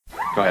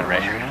Go ahead,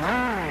 Ray.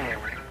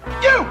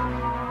 You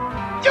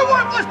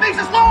worthless piece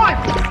of slime!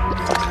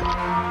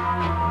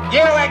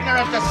 You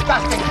ignorant,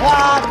 disgusting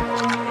clod!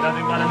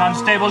 Nothing but an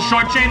unstable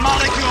short-chain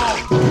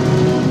molecule!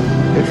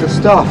 It's the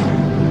stuff.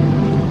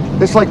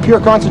 It's like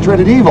pure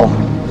concentrated evil.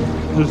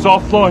 It's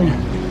all flowing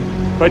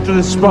right to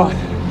this spot.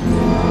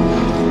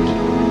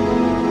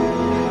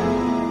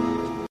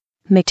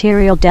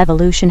 Material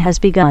devolution has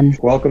begun.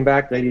 Welcome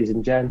back, ladies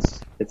and gents.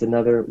 It's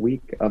another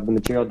week of the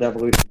Material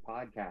Devolution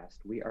podcast.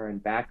 We are in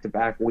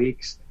back-to-back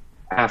weeks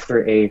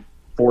after a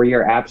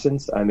 4-year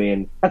absence. I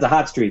mean, that's a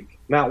hot streak.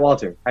 Matt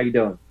Walter, how you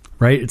doing?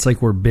 Right? It's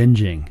like we're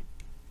binging.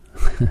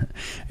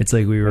 It's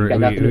like we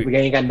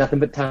ain't got nothing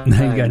but time.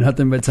 Ain't got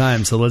nothing but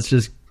time. So let's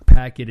just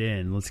pack it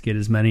in. Let's get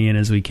as many in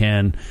as we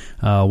can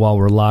while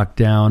we're locked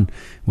down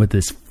with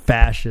this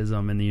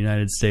fascism in the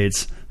United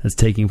States that's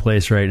taking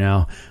place right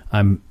now.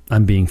 I'm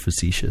being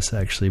facetious,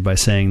 actually, by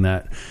saying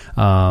that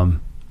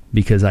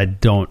because I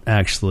don't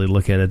actually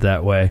look at it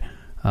that way.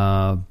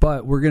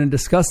 But we're going to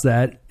discuss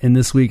that in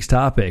this week's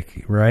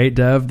topic, right,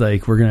 Dev?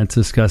 Like, we're going to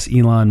discuss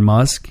Elon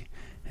Musk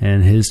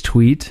and his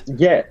tweet.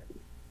 Yeah.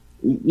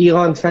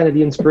 Elon's kind of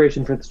the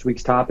inspiration for this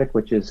week's topic,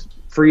 which is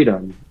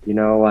freedom. You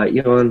know,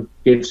 Elon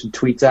gave some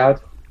tweets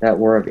out that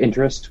were of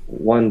interest.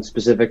 One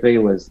specifically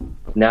was,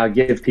 now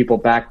give people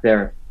back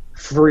their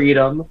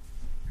freedom.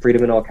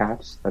 Freedom in all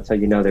caps. That's how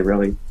you know they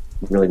really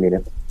mean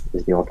it,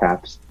 is the all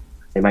caps.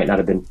 They might not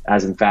have been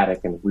as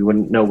emphatic, and we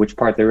wouldn't know which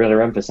part they really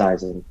are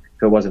emphasizing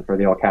if it wasn't for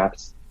the all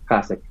caps.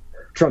 Classic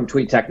Trump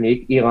tweet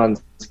technique.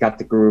 Elon's got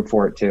the groove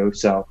for it too.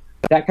 So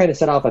that kind of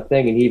set off a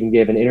thing, and he even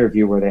gave an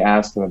interview where they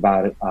asked him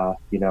about it,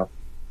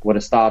 what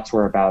his thoughts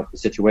were about the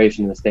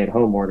situation and the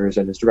stay-at-home orders,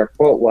 and his direct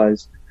quote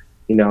was,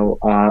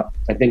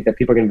 I think that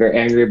people are going to be very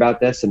angry about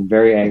this and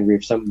very angry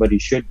if somebody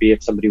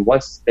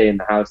wants to stay in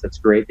the house, that's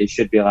great. They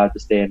should be allowed to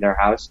stay in their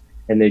house,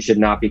 and they should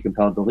not be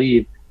compelled to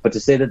leave. But to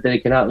say that they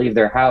cannot leave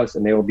their house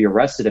and they will be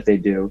arrested if they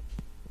do,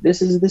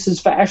 this is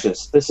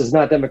fascist. This is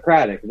not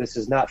democratic. This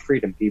is not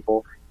freedom,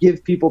 people.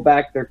 Give people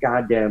back their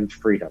goddamn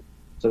freedom.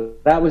 So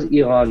that was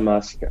Elon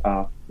Musk,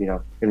 in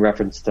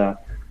reference to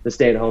the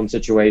stay-at-home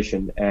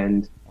situation.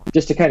 And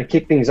just to kind of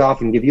kick things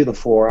off and give you the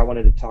floor, I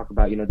wanted to talk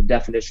about, the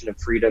definition of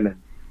freedom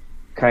and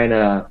kind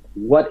of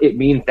what it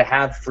means to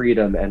have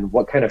freedom and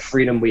what kind of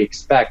freedom we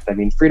expect. I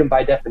mean, freedom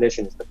by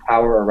definition is the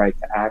power or right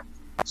to act,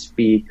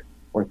 speak,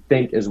 or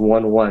think as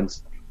one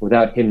wants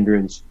without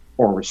hindrance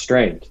or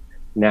restraint.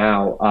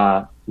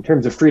 Now, in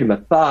terms of freedom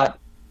of thought,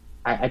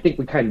 I think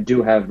we kind of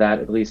do have that,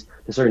 at least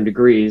to certain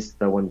degrees,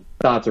 though when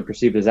thoughts are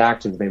perceived as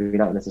actions, maybe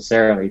not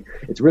necessarily.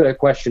 It's really a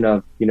question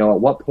of, at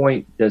what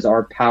point does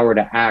our power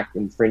to act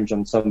infringe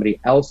on somebody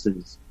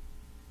else's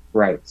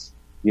rights?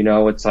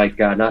 It's like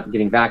not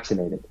getting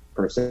vaccinated,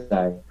 per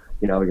se.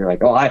 You're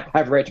like, I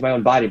have a right to my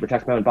own body,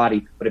 protect my own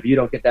body, but if you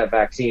don't get that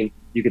vaccine,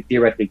 you could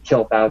theoretically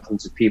kill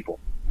thousands of people.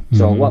 Mm-hmm.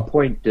 So at what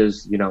point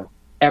does,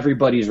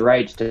 everybody's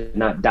right to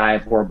not die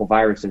of horrible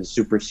viruses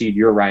supersede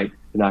your right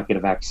to not get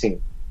a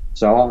vaccine?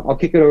 So I'll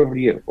kick it over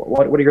to you.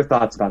 What are your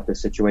thoughts about this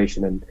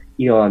situation and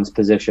Elon's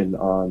position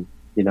on,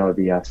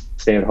 the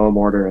stay-at-home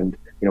order and,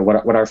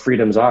 what our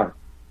freedoms are?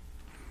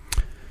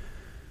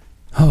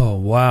 Oh,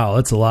 wow.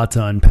 That's a lot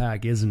to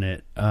unpack, isn't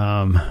it?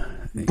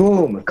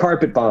 Boom,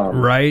 carpet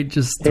bomb. Right?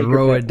 Just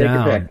throw it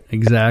down.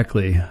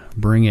 Exactly.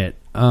 Bring it.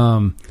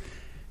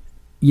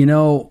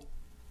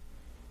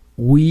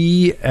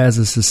 We as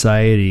a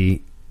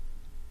society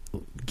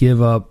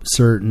give up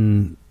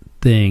certain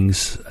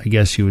things, I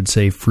guess you would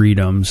say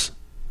freedoms,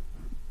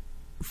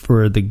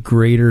 for the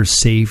greater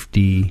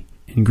safety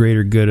and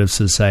greater good of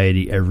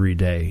society every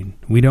day.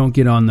 We don't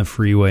get on the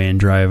freeway and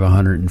drive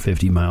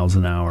 150 miles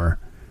an hour.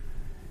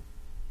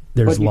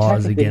 There's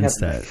laws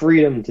against that.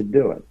 Freedom to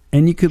do it.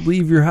 And you could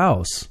leave your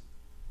house,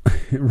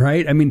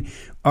 right? I mean,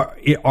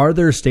 are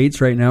there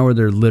states right now where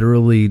they're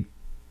literally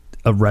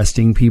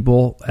arresting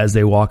people as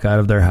they walk out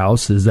of their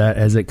house?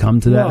 Has it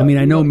come to that? I mean,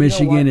 I know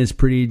Michigan is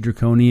pretty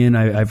draconian.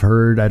 I've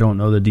heard. I don't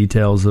know the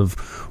details of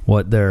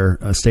what their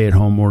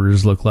stay-at-home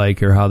orders look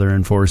like or how they're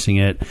enforcing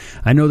it.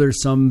 I know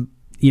there's some,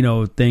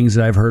 things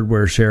that I've heard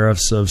where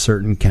sheriffs of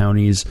certain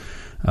counties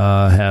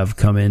have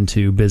come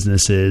into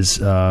businesses,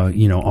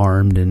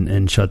 armed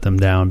and shut them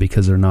down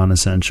because they're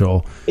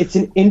non-essential. It's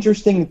an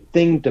interesting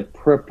thing to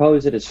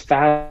propose it as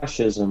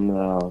fascism,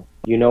 though.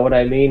 You know what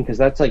I mean? Because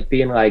that's like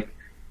being like,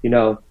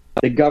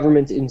 the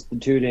government's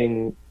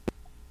instituting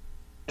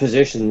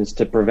positions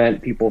to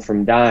prevent people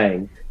from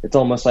dying. It's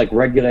almost like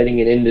regulating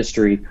an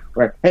industry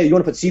where, hey, you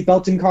want to put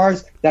seatbelts in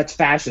cars? That's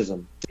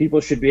fascism. People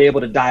should be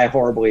able to die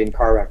horribly in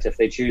car wrecks if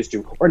they choose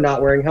to, or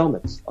not wearing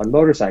helmets on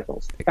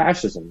motorcycles.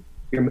 Fascism.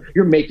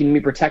 You're making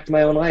me protect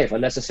my own life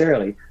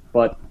unnecessarily,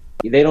 but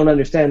they don't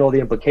understand all the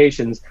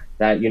implications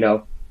that,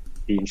 the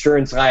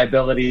insurance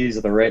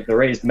liabilities, the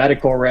raised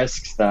medical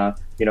risks, how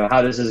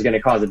this is going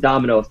to cause a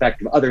domino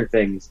effect of other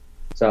things.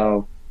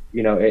 So,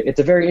 it's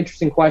a very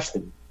interesting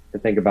question to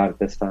think about at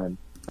this time.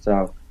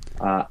 So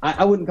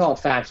I wouldn't call it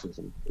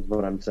fascism, is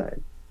what I'm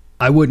saying.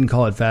 I wouldn't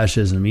call it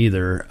fascism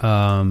either.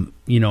 Fascism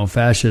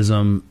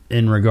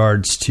in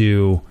regards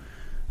to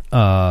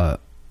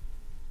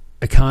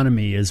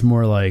economy is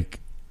more like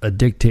a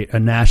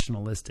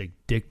nationalistic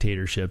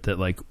dictatorship that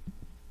like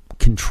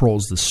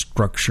controls the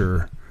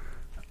structure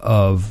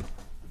of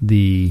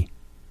the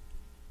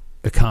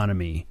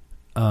economy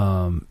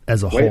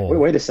as a whole.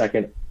 Wait a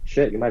second.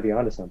 Shit, you might be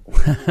onto something.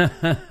 But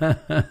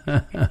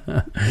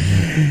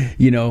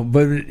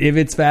if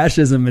it's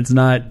fascism, it's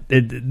not.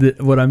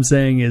 What I'm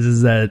saying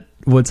is that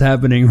what's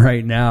happening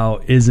right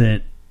now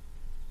isn't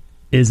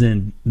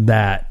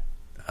that.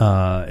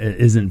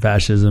 Isn't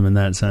fascism in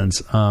that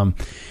sense.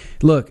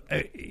 Look,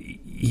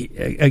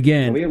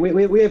 again,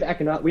 we have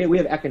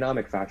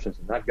economic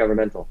fascism, not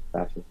governmental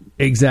fascism.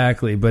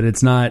 Exactly, but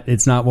it's not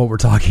what we're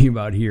talking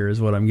about here. Is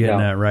what I'm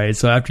getting at, right?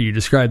 So after you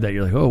describe that,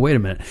 you're like, oh, wait a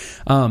minute.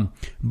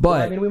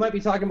 But I mean, we might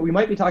be talking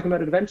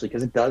about it eventually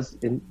because it does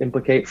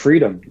implicate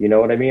freedom. You know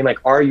what I mean? Like,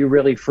 are you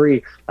really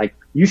free? Like,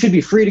 you should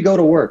be free to go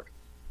to work.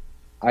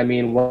 I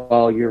mean,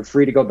 well, you're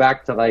free to go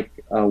back to like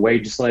a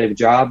wage slave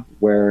job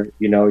where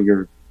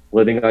you're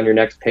living on your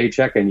next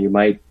paycheck and you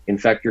might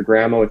infect your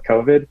grandma with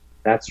COVID.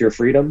 That's your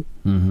freedom.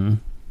 Mm-hmm.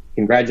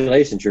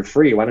 Congratulations, you're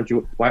free. Why aren't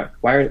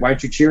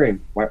you cheering?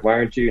 Why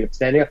aren't you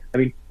standing up? I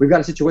mean, we've got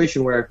a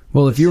situation where,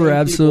 well, if you were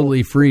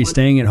absolutely free,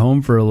 staying at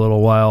home for a little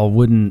while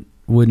wouldn't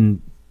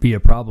be a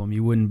problem.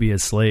 You wouldn't be a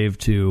slave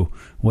to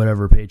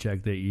whatever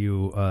paycheck that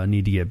you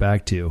need to get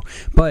back to.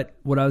 But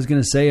what I was going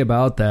to say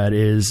about that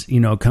is,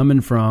 coming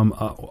from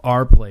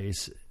our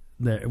place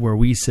where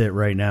we sit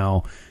right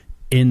now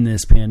in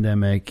this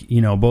pandemic,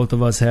 both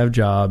of us have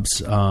jobs.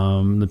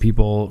 The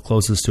people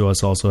closest to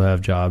us also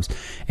have jobs.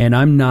 And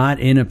I'm not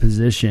in a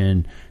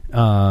position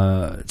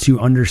to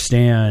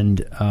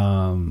understand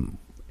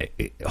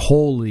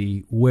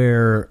wholly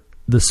where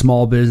the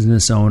small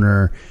business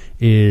owner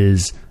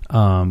is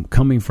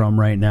coming from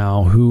right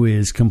now, who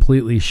is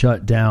completely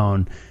shut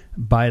down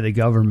by the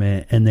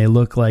government, and they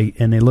look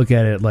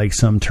at it like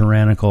some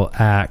tyrannical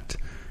act,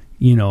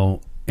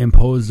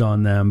 imposed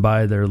on them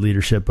by their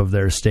leadership of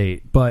their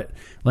state. But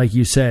like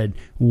you said,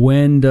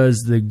 when does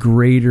the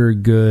greater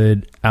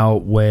good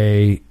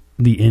outweigh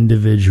the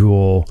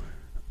individual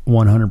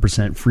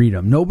 100%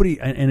 freedom?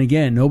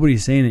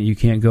 Nobody's saying that you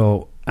can't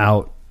go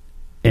out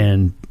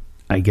and,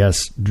 I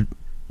guess,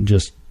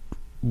 just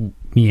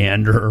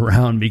meander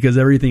around because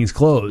everything's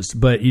closed,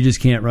 but you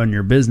just can't run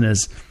your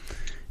business.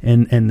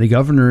 And the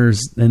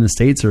governors in the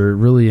states are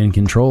really in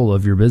control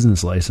of your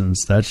business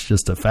license. That's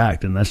just a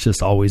fact, and that's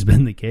just always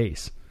been the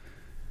case.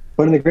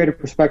 But in the greater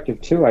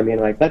perspective, too, I mean,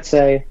 like, let's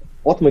say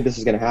ultimately this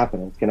is going to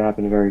happen. It's going to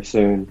happen very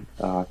soon.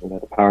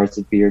 The powers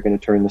that be are going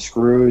to turn the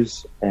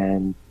screws,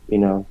 and,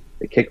 the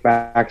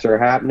kickbacks are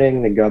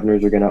happening. The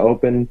governors are going to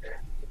open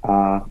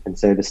and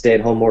say the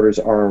stay-at-home orders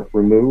are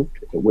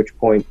removed, at which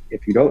point,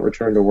 if you don't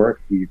return to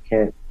work, you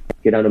can't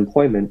get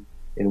unemployment,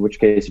 in which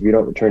case, if you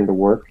don't return to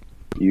work,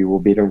 you will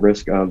be at a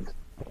risk of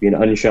being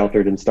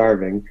unsheltered and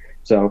starving.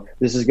 So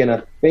this is going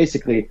to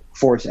basically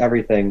force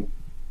everything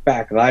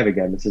back live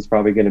again. This is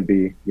probably going to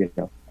be,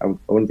 I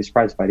wouldn't be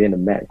surprised if by the end of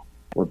May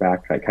we're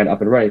back kind of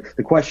up and running.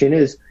 The question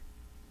is,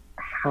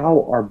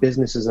 how are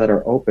businesses that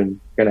are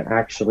open going to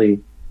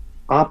actually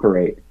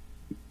operate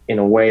in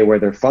a way where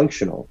they're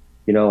functional?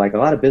 Like a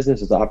lot of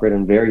businesses operate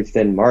on very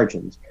thin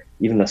margins.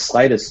 Even the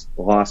slightest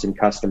loss in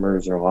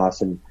customers or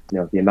loss in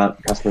the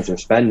amount customers are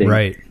spending,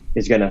 right,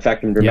 is going to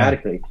affect them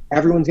dramatically. Yeah.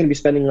 Everyone's going to be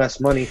spending less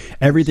money.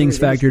 Everything's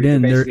factored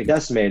in. They're basically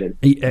decimated.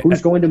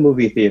 Who's going to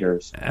movie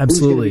theaters?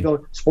 Absolutely.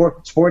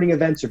 Sporting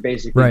events are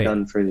basically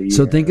done for the year.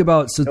 So think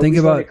about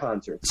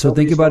concerts. So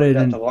think about it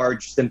in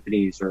large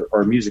symphonies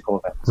or musical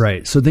events.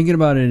 Right. So thinking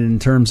about it in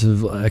terms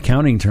of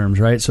accounting terms,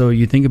 right? So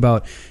you think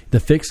about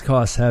the fixed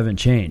costs haven't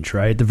changed,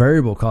 right? The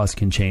variable costs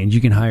can change.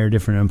 You can hire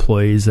different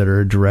employees that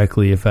are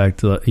directly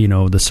affect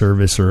the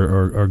service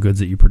or goods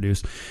that you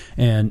produce,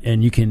 and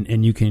you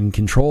can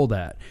control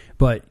that.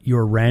 But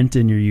your rent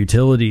and your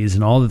utilities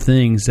and all the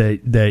things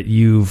that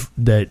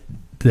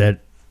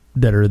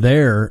are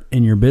there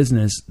in your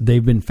business,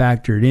 they've been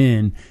factored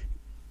in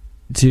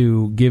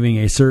to giving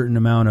a certain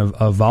amount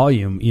of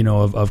volume,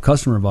 of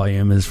customer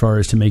volume, as far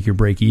as to make your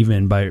break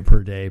even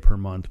per day, per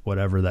month,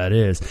 whatever that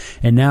is.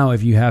 And now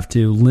if you have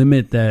to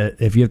limit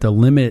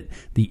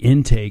the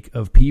intake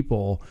of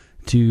people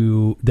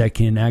that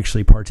can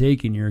actually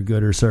partake in your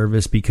good or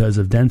service because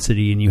of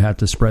density, and you have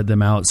to spread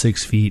them out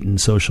 6 feet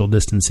and social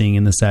distancing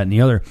and this, that, and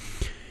the other,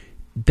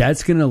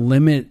 that's going to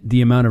limit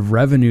the amount of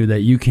revenue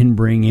that you can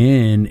bring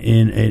in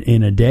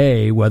a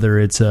day, whether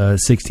it's a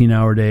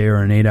 16-hour day or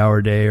an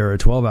 8-hour day or a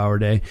 12-hour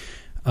day,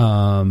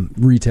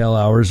 retail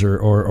hours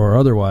or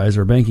otherwise,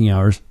 or banking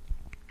hours.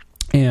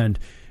 And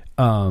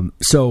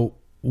so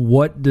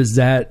what does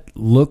that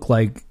look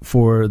like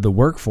for the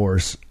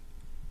workforce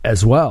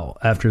as well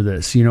after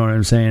this? You know what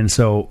I'm saying?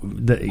 So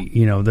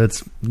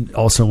that's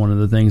also one of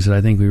the things that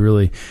I think we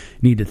really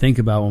need to think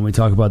about when we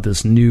talk about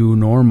this new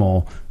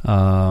normal,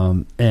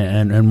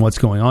 and what's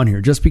going on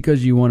here. Just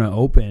because you want to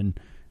open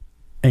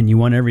and you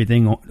want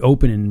everything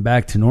open and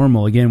back to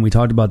normal, again, we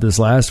talked about this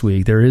last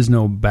week, there is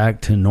no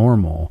back to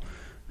normal.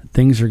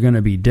 Things are going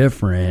to be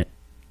different,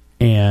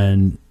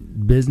 and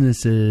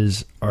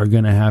businesses are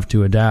going to have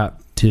to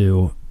adapt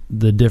to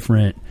the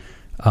different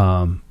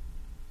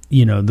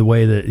the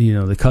way that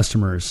the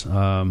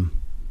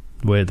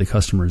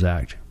customers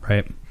act,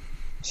 right?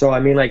 So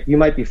I mean, like, you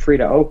might be free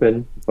to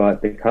open,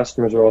 but the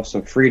customers are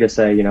also free to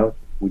say,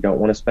 we don't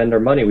want to spend our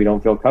money, we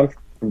don't feel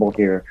comfortable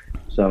here.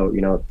 So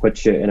it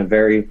puts you in a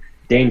very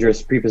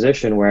dangerous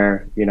preposition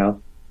where you're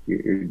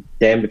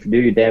damned if you do,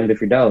 you're damned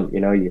if you don't.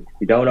 You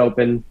don't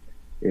open,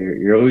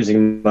 you're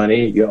losing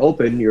money. You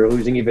open, you're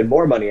losing even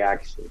more money,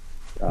 actually.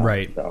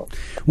 Right. So,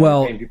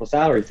 paying people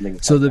salaries and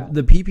things. So like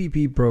the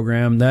PPP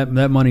program,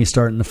 that money's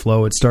starting to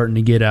flow. It's starting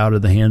to get out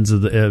of the hands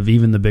of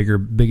even the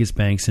biggest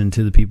banks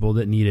into the people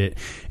that need it.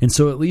 And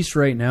so at least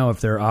right now, if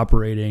they're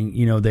operating,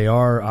 they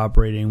are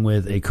operating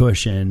with a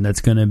cushion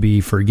that's going to be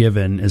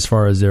forgiven as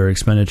far as their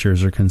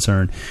expenditures are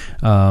concerned,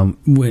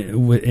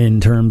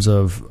 in terms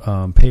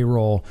of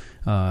payroll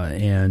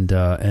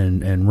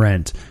and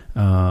rent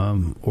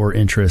or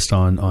interest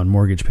on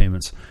mortgage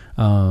payments.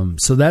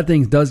 So that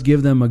thing does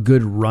give them a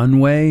good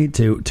runway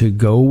to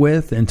go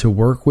with and to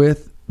work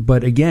with.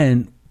 But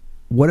again,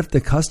 what if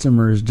the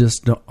customers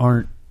just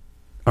aren't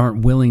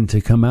willing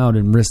to come out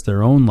and risk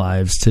their own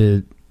lives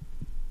to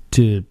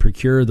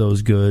procure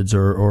those goods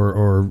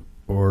or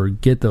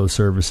get those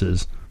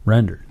services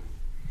rendered?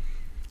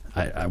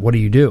 What do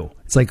you do?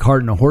 It's like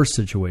cart and a horse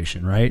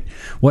situation, right?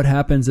 What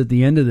happens at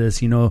the end of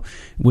this,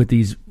 with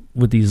these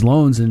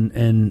loans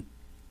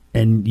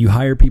and you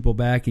hire people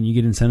back and you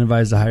get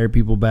incentivized to hire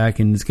people back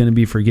and it's going to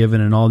be forgiven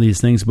and all these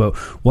things. But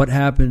what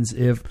happens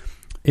if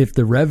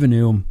the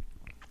revenue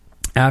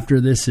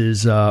after this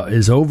is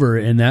over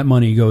and that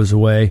money goes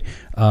away,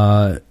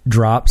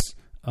 drops,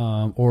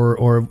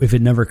 or if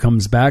it never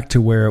comes back to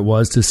where it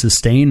was to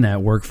sustain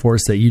that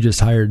workforce that you just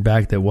hired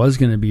back that was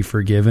going to be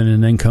forgiven,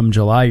 and then come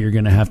July, you're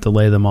going to have to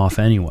lay them off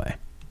anyway,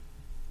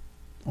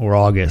 or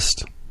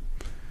August,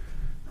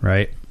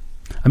 right?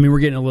 I mean, we're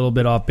getting a little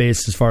bit off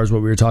base as far as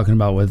what we were talking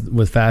about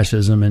with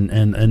fascism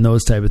and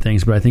those type of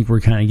things, but I think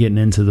we're kind of getting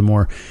into the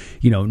more,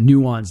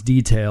 nuanced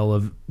detail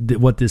of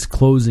what this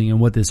closing and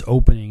what this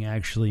opening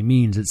actually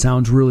means. It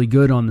sounds really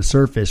good on the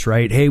surface,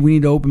 right? Hey, we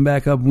need to open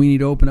back up. We need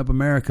to open up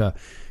America.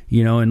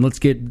 And let's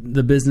get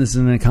the business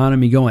and the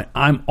economy going.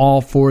 I'm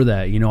all for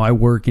that. I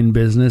work in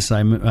business.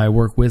 I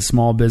work with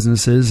small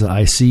businesses.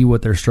 I see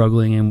what they're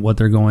struggling and what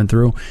they're going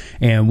through.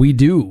 And we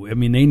do. I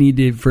mean, they need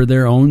to, for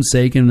their own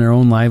sake and their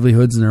own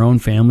livelihoods and their own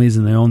families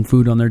and their own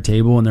food on their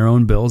table and their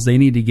own bills, they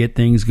need to get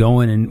things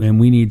going. And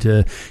we need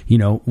to,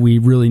 we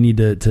really need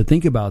to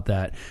think about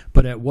that.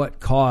 But at what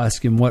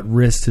cost and what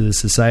risk to the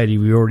society?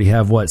 We already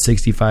have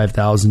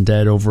 65,000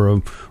 dead, over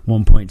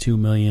 1.2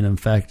 million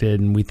infected.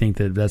 And we think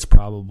that that's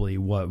probably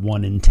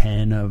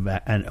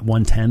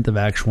 1/10 of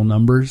actual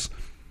numbers.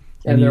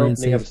 And they're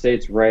opening up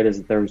states right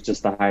as there was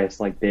just the highest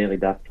daily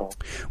death toll,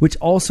 which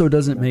also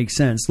doesn't make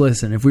sense.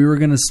 Listen, if we were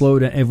going to slow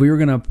down, if we were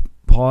going to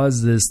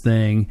pause this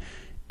thing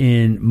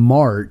in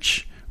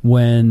March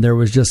when there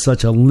was just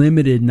such a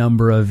limited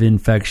number of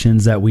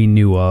infections that we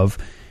knew of,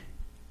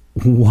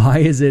 why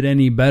is it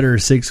any better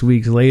 6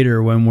 weeks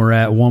later when we're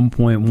at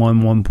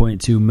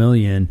 1.2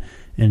 million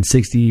and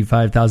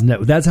 65,000?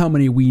 That's how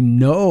many we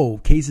know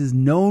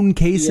known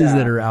cases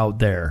that are out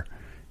there.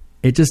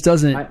 It just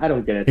doesn't. I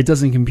don't get it. It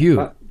doesn't compute.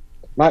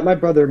 My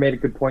brother made a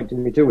good point to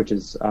me too, which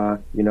is,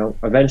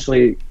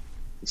 eventually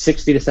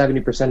 60 to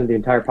 70% of the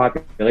entire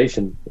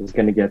population is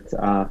going to get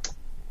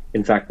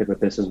infected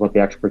with this, is what the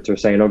experts are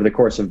saying, over the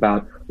course of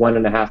about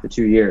 1.5 to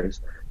 2 years.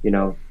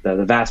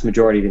 The vast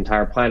majority of the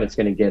entire planet's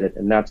going to get it,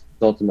 and that's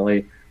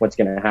ultimately what's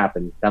going to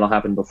happen. That'll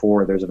happen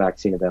before there's a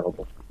vaccine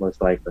available,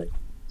 most likely.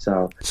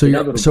 So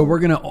we're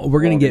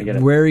gonna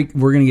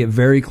get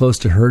very close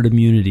to herd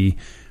immunity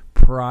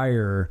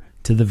prior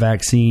to the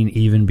vaccine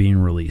even being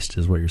released,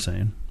 is what you're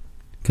saying.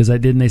 Because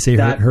didn't they say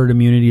herd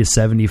immunity is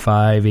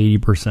 75,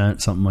 80%,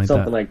 something like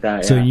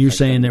that? So you're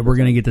saying that we're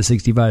going to get to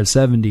 65,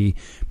 70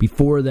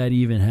 before that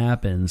even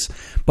happens.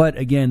 But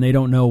again, they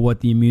don't know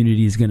what the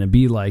immunity is going to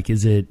be like.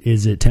 Is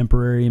it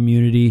temporary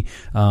immunity?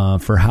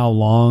 For how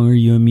long are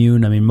you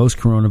immune? I mean, most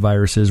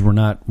coronaviruses,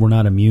 we're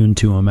not immune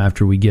to them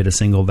after we get a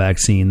single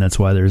vaccine. That's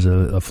why there's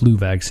a flu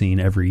vaccine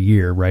every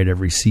year, right?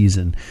 Every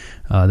season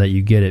that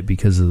you get it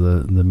because of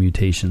the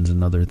mutations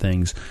and other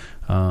things.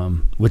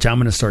 Which I'm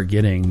going to start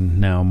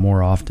getting now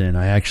more often.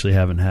 I actually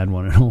haven't had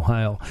one in a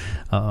while,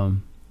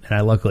 and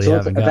I luckily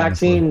haven't gotten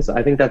vaccines.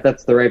 I think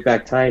that's the right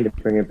back time to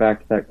bring it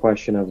back to that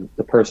question of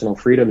the personal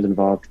freedoms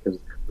involved. Because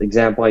the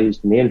example I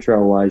used in the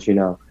intro was,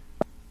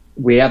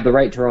 we have the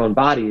right to our own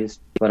bodies,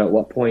 but at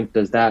what point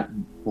does that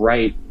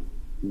right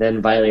then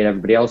violate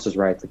everybody else's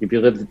rights? Like if you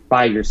lived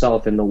by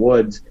yourself in the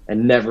woods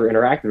and never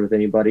interacted with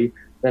anybody,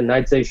 then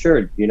I'd say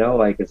sure.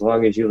 As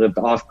long as you lived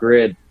off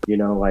grid,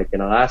 like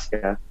in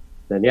Alaska,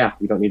 then yeah,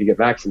 you don't need to get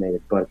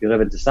vaccinated. But if you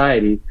live in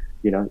society,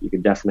 you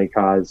could definitely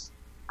cause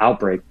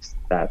outbreaks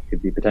that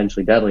could be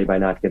potentially deadly by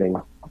not getting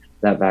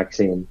that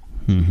vaccine.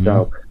 Mm-hmm.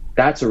 So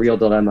that's a real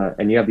dilemma.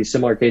 And you have these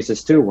similar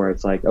cases too, where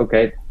it's like,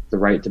 okay, the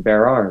right to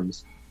bear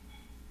arms.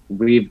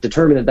 We've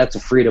determined that that's a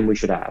freedom we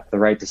should have, the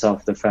right to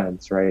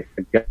self-defense, right?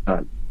 A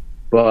gun.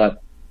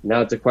 But now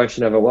it's a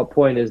question of at what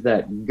point is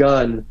that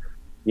gun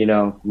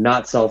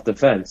not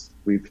self-defense.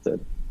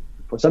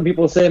 Some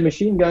people say a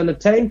machine gun, a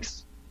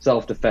tank's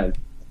self-defense,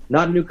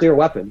 not a nuclear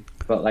weapon.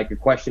 But like the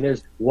question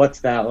is,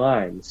 what's that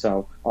line?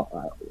 So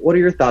what are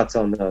your thoughts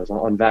on those,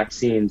 on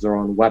vaccines or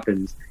on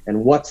weapons?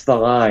 And what's the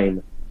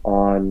line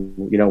on,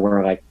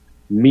 where like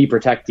me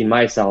protecting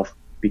myself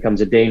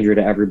becomes a danger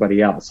to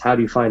everybody else? How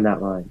do you find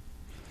that line?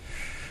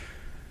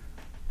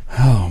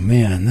 Oh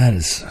man, that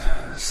is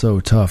so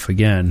tough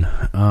again.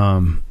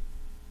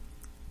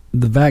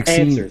 The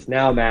vaccine answers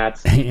now,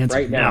 Matt.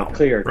 Right now,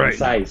 clear,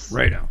 concise.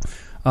 Right now.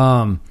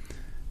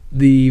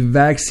 The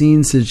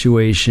vaccine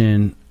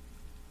situation,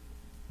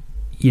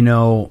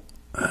 because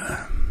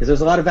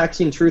there's a lot of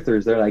vaccine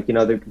truthers. They're like,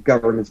 the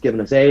government's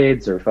giving us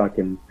AIDS or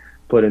fucking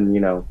putting,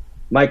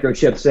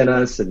 microchips in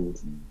us, and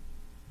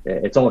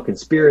it's all a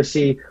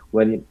conspiracy.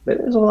 When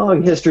there's a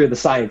long history of the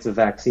science of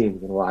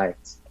vaccines and why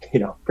it's,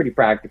 pretty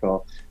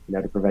practical,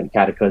 to prevent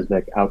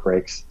cataclysmic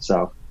outbreaks.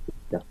 So,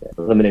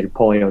 eliminated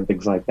polio and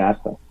things like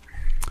that. But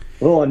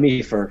a little on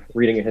me for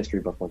reading a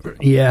history book once.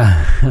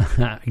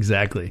 Yeah,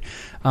 exactly.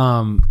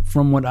 From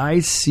what I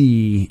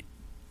see,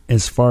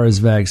 as far as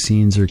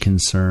vaccines are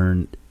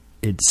concerned,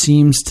 it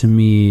seems to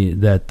me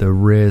that the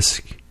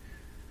risk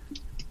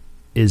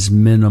is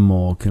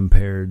minimal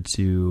compared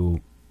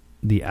to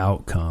the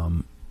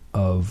outcome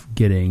of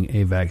getting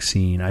a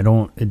vaccine.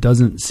 It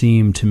doesn't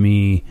seem to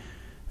me,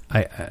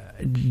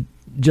 and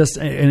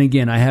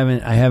again, I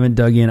haven't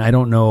dug in. I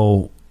don't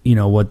know,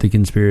 what the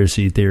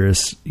conspiracy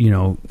theorists,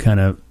 kind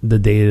of the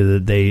data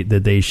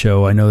that they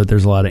show. I know that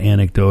there's a lot of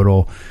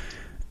anecdotal,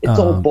 it's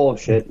all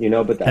bullshit,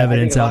 but the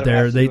evidence out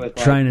there. They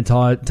trying to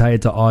tie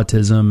it to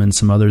autism and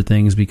some other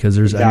things because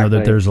Exactly. I know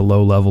that there's a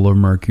low level of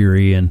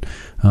mercury and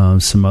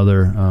some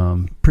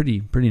other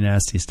pretty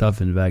nasty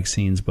stuff in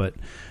vaccines. But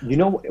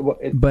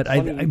but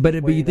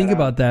you think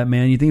about that,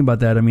 man. You think about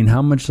that. I mean,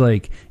 how much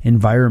like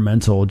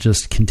environmental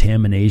just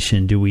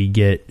contamination do we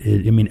get?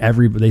 I mean,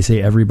 they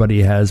say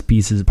everybody has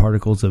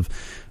particles of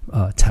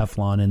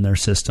Teflon in their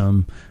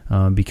system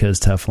because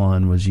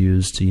Teflon was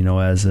used,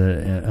 as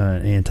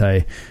an anti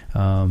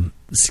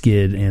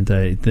skid,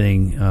 anti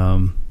thing,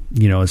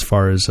 as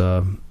far as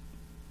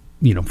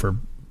for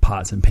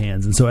pots and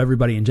pans, and so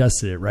everybody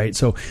ingested it, right?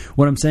 So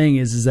what I'm saying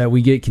is that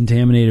we get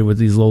contaminated with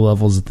these low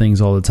levels of things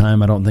all the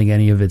time. I don't think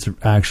any of it's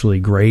actually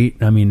great.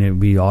 I mean, it'd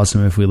be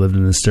awesome if we lived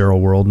in a sterile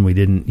world and we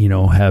didn't,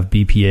 have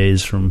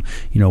BPAs from,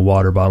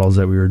 water bottles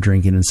that we were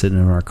drinking and sitting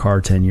in our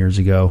car 10 years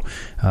ago,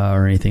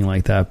 or anything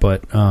like that.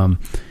 But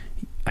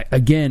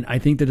again, I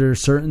think that there are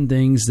certain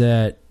things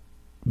that,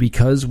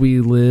 because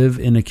we live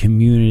in a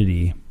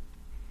community,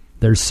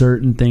 there's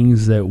certain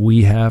things that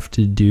we have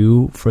to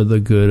do for the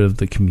good of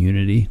the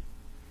community.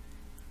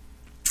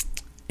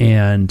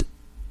 And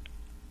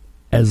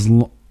I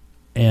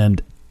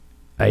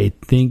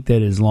think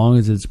that as long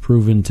as it's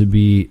proven to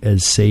be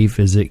as safe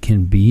as it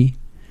can be,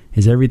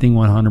 is everything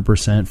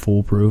 100%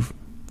 foolproof?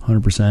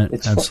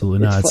 100%? Absolutely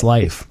not. It's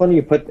life.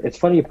 It's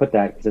funny you put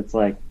that, because it's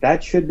like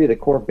that should be the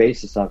core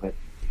basis of it.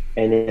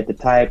 And then to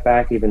tie it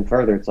back even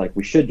further, it's like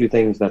we should do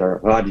things that are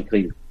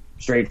logically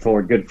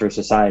straightforward, good for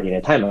society. In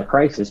a time of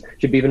crisis,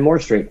 should be even more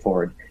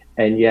straightforward.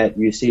 And yet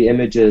you see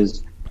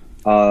images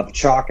of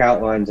chalk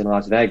outlines in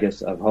Las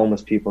Vegas of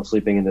homeless people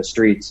sleeping in the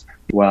streets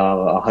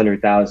while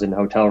 100,000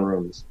 hotel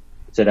rooms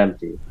sit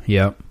empty.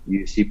 Yep.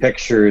 You see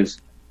pictures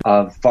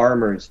of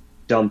farmers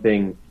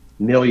dumping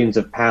millions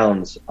of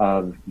pounds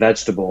of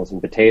vegetables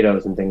and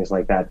potatoes and things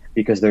like that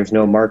because there's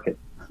no market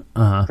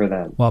for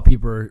them. While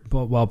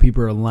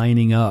people are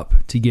lining up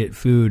to get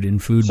food in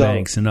food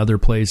banks and other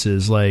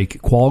places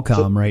like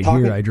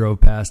Qualcomm here. I drove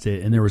past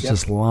it and there was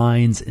just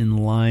lines and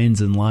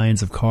lines and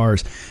lines of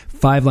cars,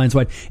 5 lines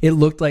wide. It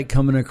looked like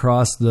coming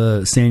across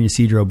the San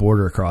Ysidro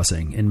border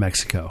crossing in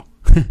Mexico.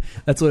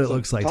 That's what it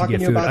looks like to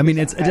get food. I mean,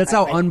 that's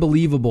how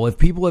unbelievable. If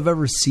people have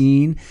ever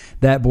seen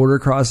that border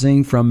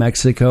crossing from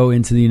Mexico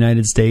into the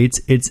United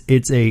States, it's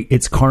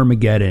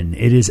Carmageddon.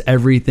 It is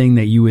everything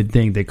that you would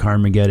think that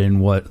Carmageddon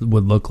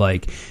would look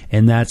like,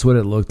 and that's what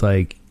it looked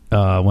like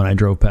when I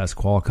drove past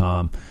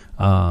Qualcomm.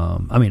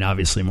 I mean,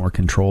 obviously more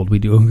controlled. We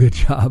do a good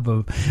job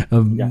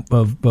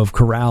of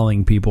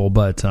corralling people,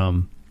 but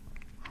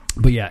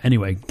yeah.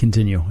 Anyway,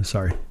 continue.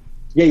 Sorry.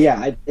 Yeah.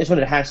 I just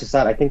wanted to hash this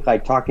out. I think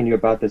talking to you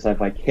about this, I've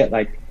hit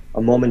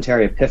a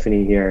momentary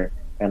epiphany here,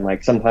 and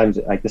sometimes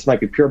this might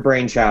be pure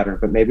brain chatter,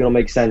 but maybe it'll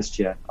make sense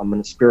to you. I'm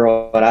going to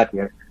spiral it out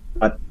here,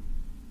 but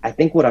I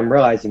think what I'm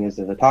realizing is,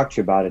 as I talk to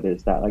you about it,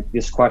 is that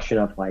this question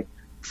of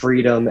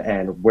freedom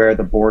and where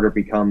the border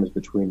becomes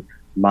between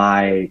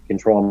my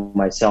control of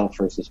myself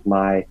versus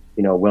my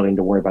willing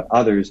to worry about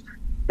others,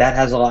 that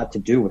has a lot to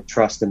do with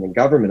trust in the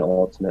government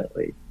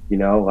ultimately.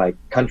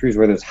 Countries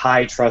where there's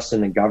high trust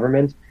in the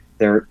government,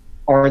 there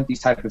aren't these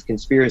type of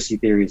conspiracy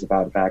theories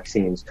about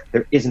vaccines.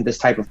 There isn't this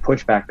type of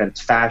pushback that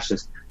it's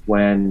fascist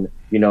when,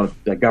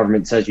 the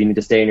government says you need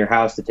to stay in your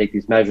house to take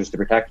these measures to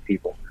protect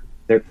people.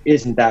 There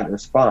isn't that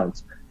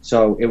response.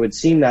 So it would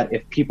seem that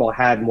if people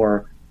had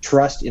more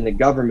trust in the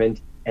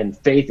government and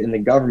faith in the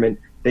government,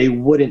 they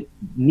wouldn't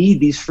need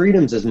these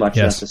freedoms as much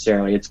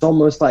necessarily. It's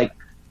almost like,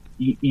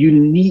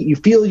 you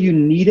feel you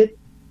need it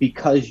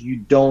because you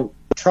don't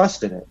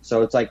trust in it.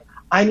 So it's like,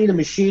 I need a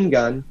machine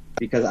gun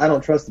because I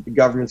don't trust that the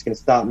government's going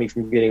to stop me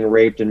from getting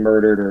raped and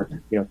murdered,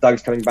 or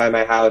thugs coming by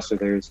my house, or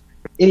there's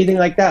anything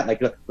like that.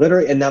 Like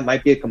literally, and that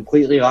might be a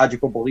completely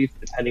logical belief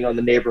depending on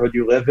the neighborhood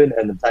you live in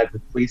and the type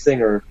of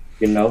policing or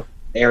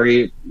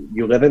area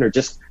you live in, or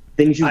just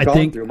things you've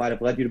gone through might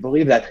have led you to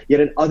believe that. Yet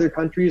in other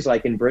countries,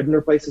 like in Britain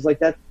or places like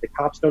that, the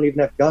cops don't even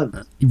have guns.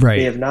 Right.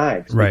 They have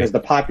knives, right, because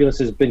the populace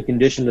has been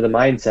conditioned to the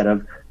mindset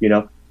of,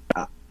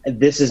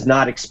 this is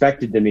not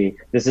expected to me.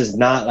 This is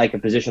not like a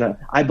position.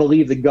 I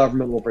believe the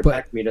government will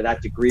protect me to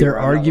that degree. Their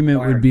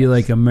argument would be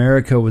like,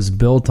 America was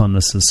built on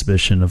the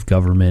suspicion of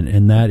government,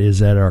 and that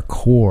is at our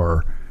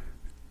core.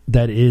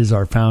 That is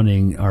our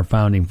founding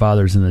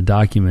fathers in the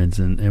documents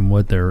and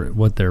what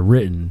they're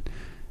written.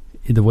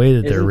 The way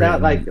that they're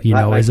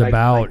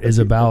written, is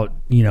about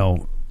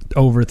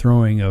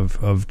overthrowing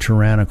of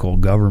tyrannical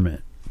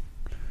government.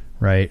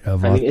 Right.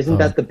 Isn't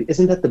that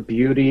the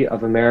beauty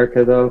of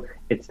America, though?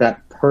 It's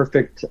that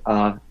perfect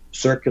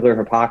circular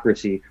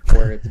hypocrisy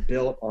where it's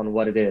built on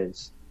what it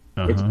is.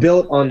 Uh-huh. It's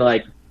built on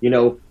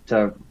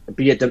to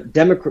be a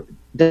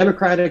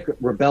democratic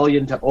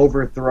rebellion to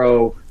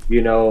overthrow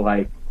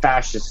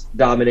fascist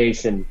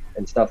domination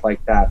and stuff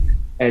like that,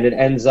 and it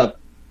ends up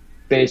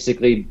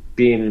basically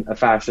being a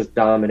fascist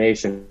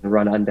domination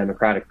run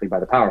undemocratically by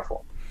the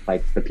powerful.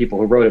 Like the people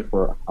who wrote it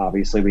were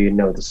obviously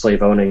the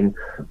slave owning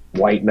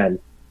white men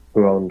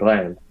who owned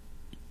land.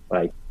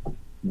 Like,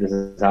 this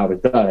is how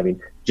it was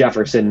done.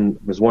 Jefferson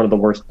was one of the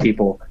worst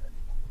people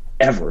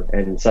ever,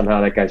 and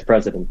somehow that guy's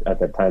president at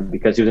that time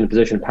because he was in a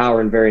position of power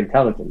and very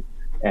intelligent.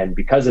 And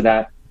because of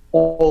that,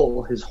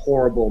 all his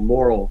horrible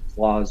moral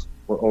flaws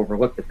were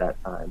overlooked at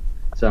that time.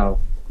 So,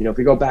 if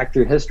we go back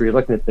through history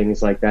looking at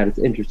things like that, it's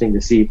interesting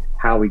to see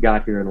how we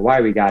got here and why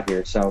we got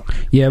here. So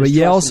yeah, but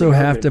you also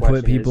have to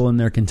put people in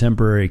their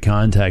contemporary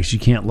context. You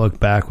can't look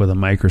back with a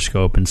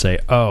microscope and say,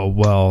 oh,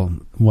 well,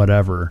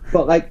 whatever.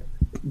 But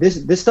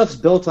this stuff's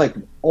built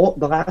all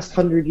the last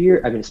 100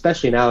 years.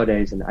 Especially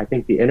nowadays, and I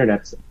think the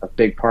internet's a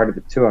big part of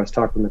it too. I was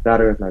talking about that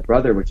with my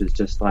brother, which is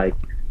just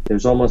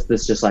there's almost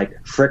this just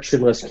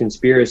frictionless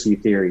conspiracy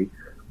theory.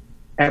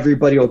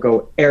 Everybody will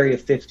go Area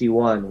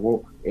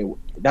 51.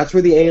 That's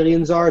where the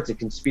aliens are. It's a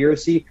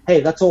conspiracy.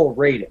 Hey, let's all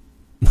rate it.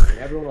 And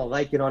everyone will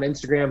like it on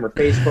Instagram or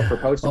Facebook or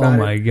post about it. Oh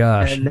my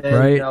gosh! And then,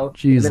 right?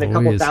 Jeez, and then a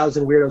couple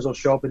thousand weirdos will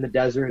show up in the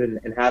desert and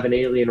have an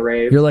alien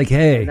rave. You're like,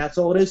 hey, and that's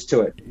all it is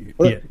to it.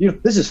 Yeah.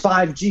 This is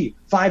 5G.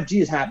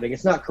 5G is happening.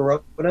 It's not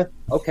Corona.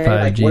 Okay, what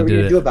are we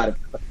gonna do about it?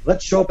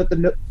 Let's show up at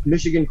the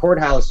Michigan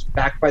courthouse,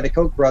 backed by the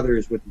Koch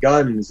brothers, with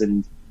guns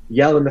and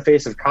yell in the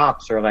face of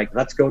cops, or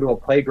let's go to a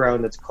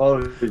playground that's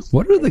closed.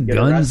 What are the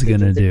guns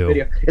going to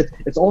do?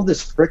 It's all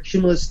this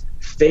frictionless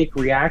fake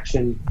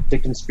reaction to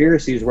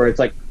conspiracies where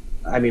it's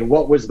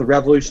what was the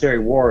Revolutionary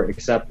War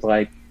except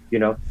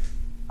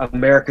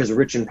America's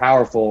rich and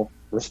powerful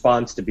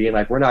response to being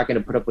we're not going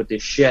to put up with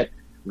this shit.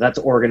 Let's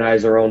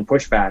organize our own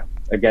pushback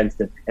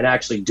against it, and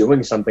actually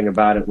doing something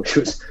about it, which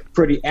was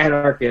pretty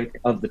anarchic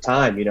of the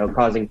time,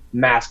 causing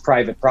mass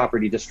private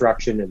property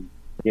destruction and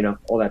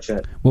all that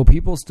shit. Well,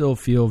 people still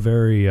feel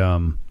very,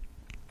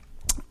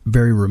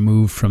 very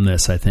removed from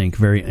this, I think,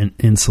 very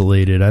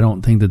insulated. I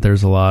don't think that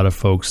there's a lot of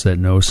folks that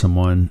know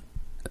someone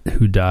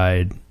who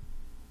died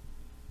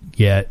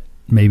yet.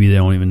 Maybe they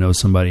don't even know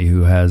somebody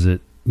who has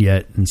it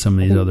yet in some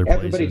of these other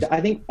places.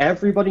 I think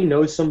everybody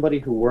knows somebody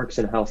who works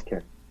in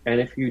healthcare. And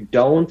if you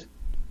don't,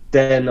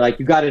 then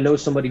you got to know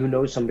somebody who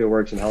knows somebody who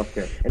works in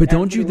healthcare. And but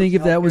don't you think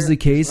if that was the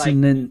case, you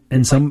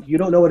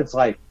don't know what it's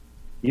like.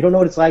 You don't know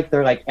what it's like.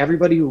 They're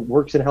everybody who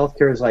works in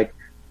healthcare is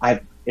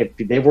if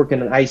they work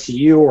in an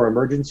ICU or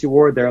emergency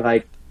ward,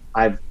 they're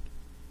I've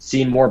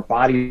seen more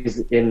bodies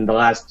in the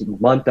last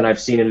month than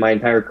I've seen in my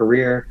entire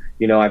career.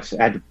 I've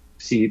had to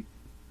see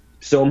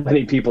so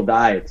many people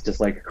die. It's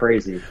just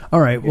crazy.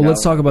 All right. Well,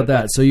 let's talk about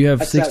that. So you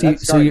have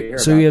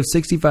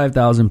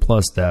 65,000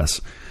 plus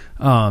deaths.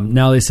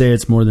 Now they say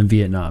it's more than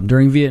Vietnam.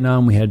 During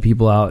Vietnam, we had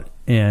people out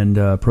and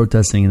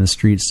protesting in the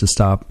streets to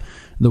stop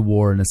the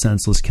war and a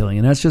senseless killing,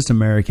 and that's just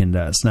American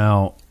deaths.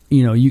 Now,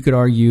 you could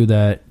argue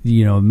that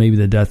maybe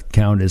the death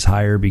count is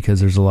higher because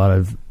there's a lot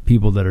of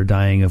people that are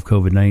dying of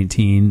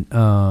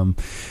COVID-19.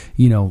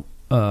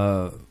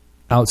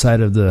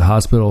 Outside of the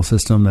hospital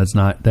system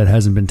that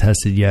hasn't been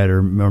tested yet,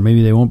 or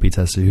maybe they won't be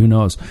tested. Who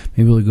knows?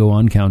 Maybe it'll go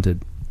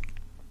uncounted.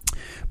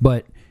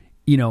 But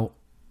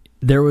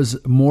there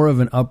was more of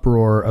an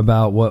uproar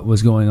about what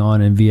was going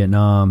on in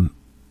Vietnam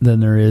than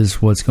there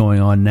is what's going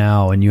on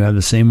now, and you have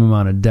the same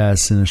amount of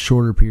deaths in a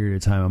shorter period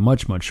of time, a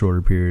much, much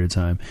shorter period of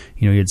time.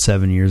 You had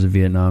 7 years of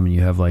Vietnam, and you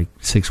have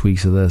 6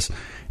 weeks of this,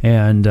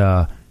 and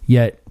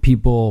yet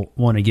people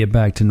want to get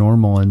back to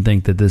normal and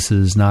think that this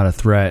is not a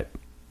threat.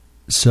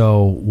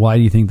 So why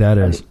do you think that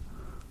is?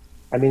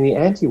 The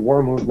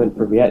anti-war movement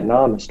for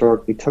Vietnam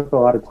historically took a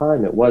lot of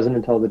time. It wasn't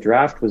until the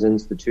draft was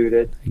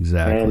instituted,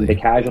 and the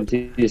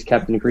casualties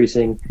kept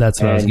increasing. That's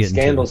what I was getting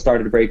to. Scandals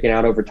started breaking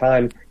out over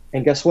time,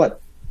 and guess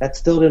what? That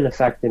still didn't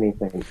affect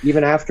anything.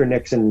 Even after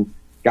Nixon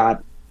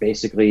got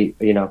basically,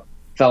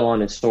 fell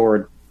on his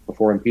sword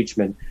before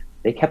impeachment.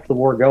 They kept the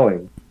war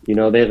going. You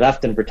know, they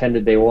left and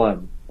pretended they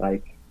won.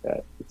 Like,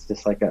 it's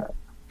just like a...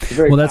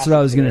 Well, that's what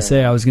I was going to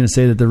say. I was going to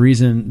say that the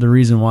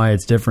reason why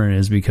it's different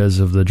is because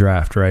of the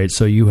draft, right?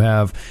 So you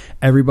have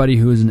everybody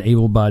who is an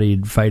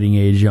able-bodied, fighting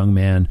age young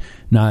man,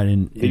 not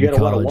in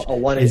college, a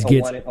 1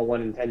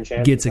 in 10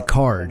 chance gets a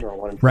card,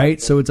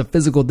 right? So it's a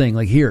physical thing.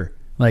 Like here,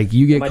 like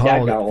you get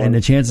called, and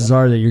the chances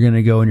are that you're going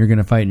to go and you're going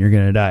to fight and you're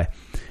going to die.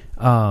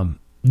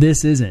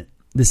 This isn't.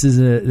 This is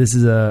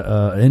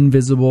a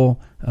invisible,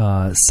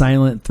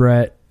 silent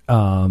threat,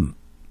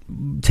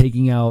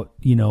 taking out,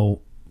 you know,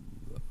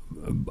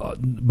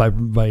 by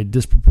a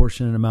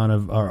disproportionate amount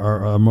of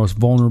our most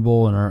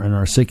vulnerable and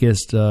our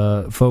sickest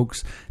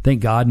folks.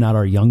 Thank God, not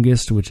our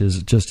youngest, which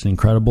is just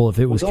incredible. If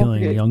it was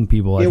killing young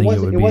people, I think it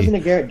would be. It wasn't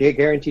a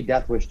guaranteed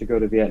death wish to go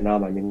to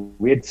Vietnam. I mean,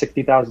 we had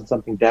 60,000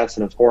 something deaths,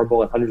 and it was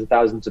horrible, and hundreds of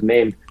thousands of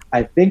maimed.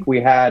 I think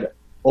we had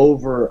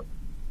over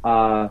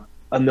 1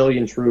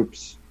 million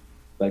troops,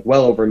 like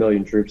well over 1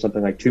 million troops,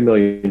 something like 2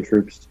 million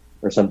troops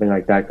or something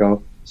like that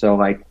go. So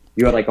like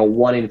you had like a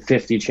 1 in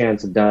 50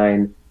 chance of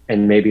dying,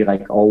 and maybe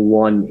like a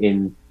 1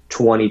 in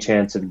 20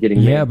 chance of getting.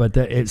 Yeah, but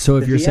so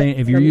if you're saying,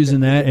 if you're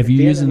using that, if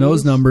you're using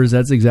those numbers,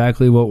 that's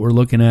exactly what we're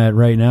looking at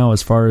right now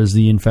as far as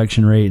the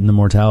infection rate and the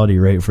mortality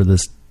rate for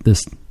this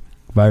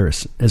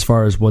virus, as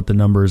far as what the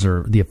numbers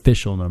are, the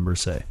official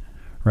numbers say,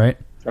 right?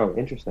 Oh,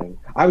 interesting.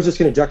 I was just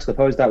going to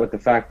juxtapose that with the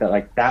fact that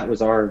like that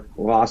was our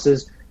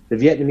losses. The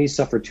Vietnamese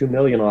suffered 2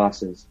 million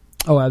losses.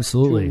 Oh,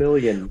 absolutely. 2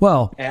 million.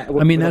 Well,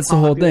 I mean, that's the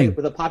whole thing.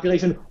 With a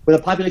population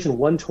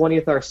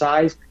 1/20th our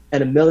size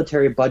and a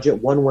military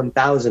budget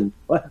 1/1000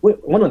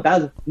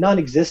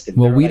 non-existent.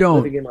 Well, we don't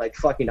living in like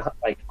fucking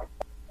like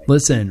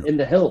listen in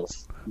the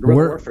hills,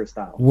 guerrilla warfare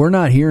style. We're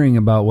not hearing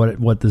about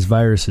what this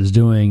virus is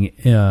doing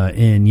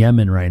in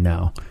Yemen right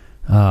now.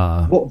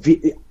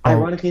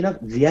 Ironically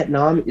enough,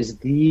 Vietnam is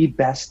the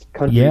best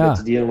country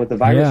that's dealing with the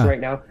virus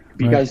right now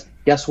because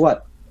guess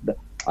what?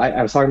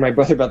 I was talking to my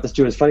brother about this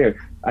too. It's funny.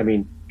 I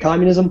mean,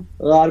 communism,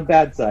 a lot of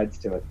bad sides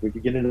to it. We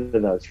could get into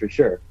those for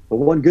sure. But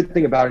one good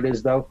thing about it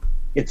is, though,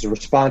 it's a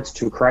response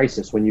to a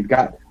crisis. When you've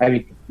got, I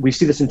mean, we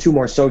see this in 2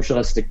 more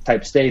socialistic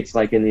type states,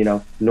 like in, you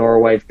know,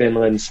 Norway,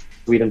 Finland,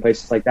 Sweden,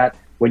 places like that.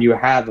 When you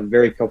have a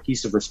very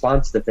cohesive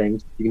response to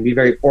things, you can be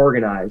very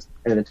organized.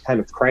 And in a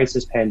time of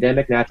crisis,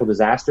 pandemic, natural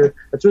disaster,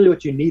 that's really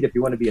what you need if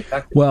you want to be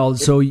effective. Well,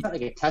 so we've got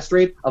like a test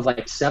rate of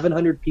like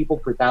 700 people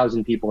per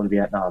 1,000 people in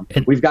Vietnam.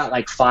 We've got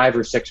like 5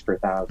 or 6 per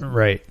 1,000.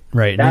 Right.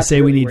 And they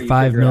say we need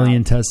 5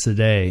 million tests a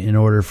day in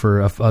order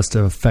for us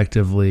to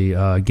effectively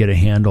get a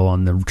handle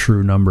on the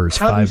true numbers.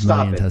 How 5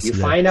 million tests a day.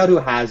 You find out who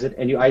has it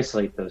and you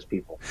isolate those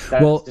people.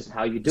 That's just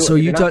how you do it. So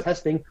if you're not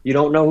testing, you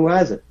don't know who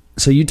has it.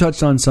 So you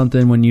touched on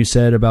something when you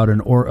said about an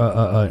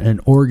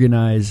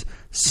organized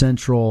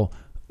central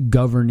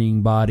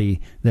governing body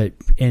that,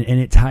 and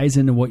it ties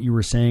into what you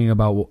were saying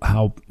about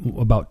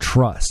about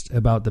trust,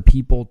 about the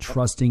people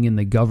trusting in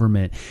the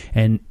government,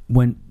 and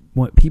when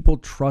people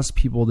trust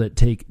people that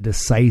take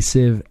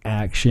decisive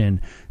action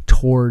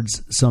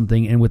towards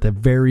something and with a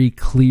very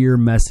clear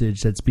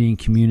message that's being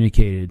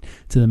communicated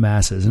to the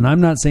masses. And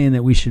I'm not saying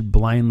that we should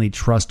blindly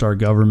trust our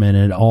government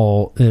at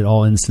all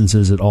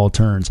instances, at all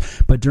turns.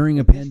 But during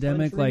a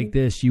pandemic like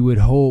this, you would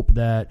hope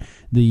that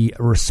the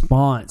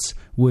response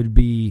would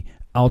be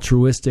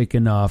altruistic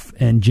enough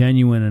and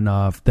genuine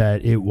enough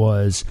that it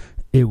was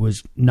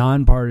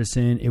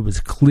nonpartisan. It was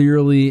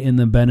clearly in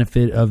the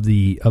benefit of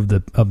the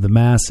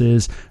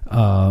masses.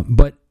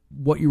 But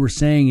what you were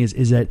saying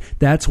is that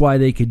that's why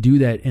they could do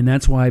that, and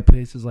that's why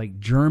places like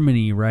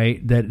Germany,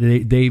 right, that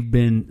they've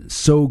been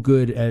so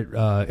good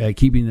at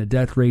keeping the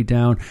death rate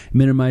down,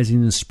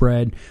 minimizing the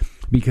spread,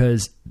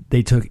 because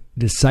they took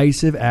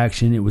decisive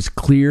action. It was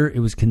clear, it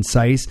was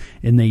concise,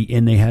 and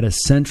they had a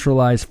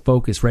centralized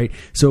focus, right?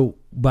 So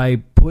by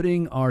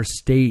putting our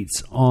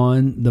states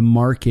on the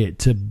market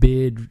to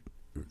bid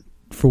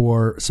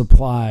for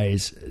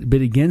supplies,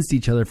 bid against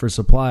each other for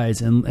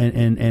supplies,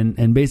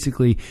 and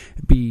basically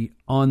be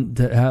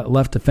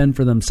left to fend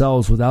for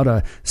themselves without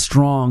a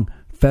strong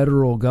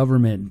federal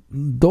government.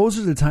 Those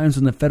are the times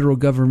when the federal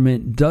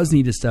government does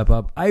need to step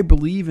up. I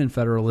believe in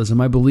federalism.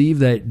 I believe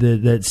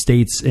that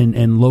states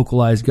and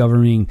localized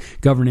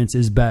governance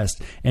is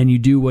best, and you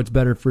do what's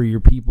better for your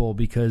people,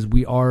 because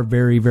we are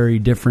very, very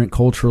different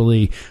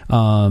culturally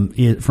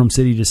from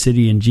city to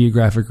city and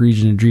geographic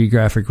region to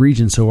geographic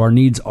region. So our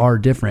needs are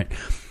different.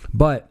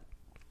 But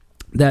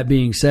that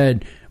being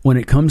said, when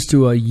it comes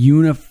to a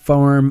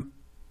uniform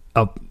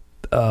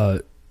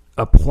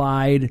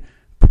applied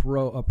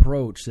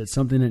approach, that's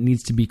something that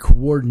needs to be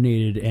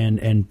coordinated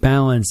and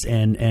balanced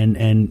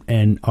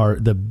and are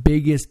the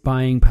biggest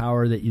buying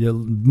power, that the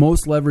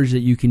most leverage that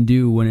you can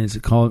do when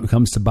it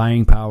comes to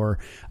buying power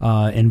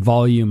and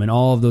volume and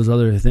all of those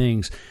other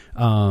things.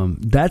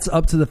 That's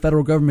up to the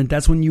federal government.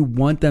 That's when you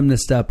want them to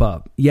step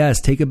up. Yes,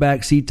 take a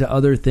back seat to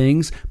other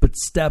things, but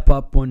step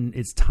up when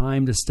it's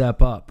time to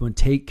step up. When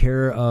take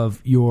care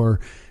of your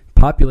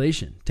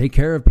population, take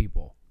care of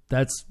people.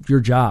 That's your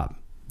job,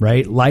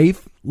 right?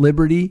 Life,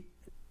 liberty,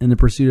 in the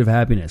pursuit of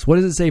happiness. What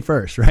does it say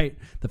first, right?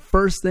 The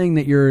first thing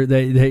that your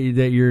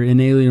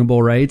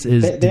inalienable rights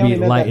is They to be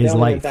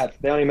life.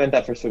 They only meant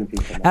that for certain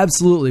people.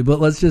 Absolutely, but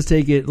let's just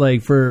take it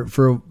like for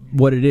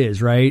what it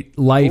is, right?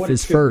 Life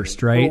is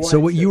first, right? So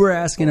what you were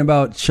asking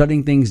about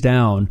shutting things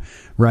down,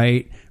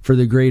 right, for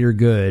the greater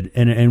good,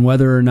 and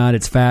whether or not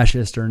it's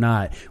fascist or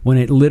not, when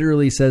it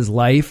literally says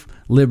life,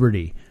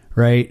 liberty,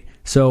 right?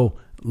 So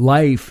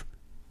life,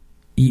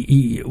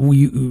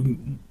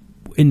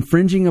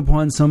 infringing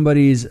upon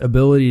somebody's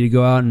ability to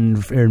go out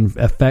and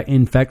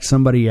infect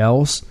somebody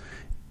else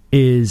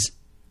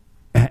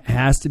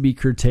has to be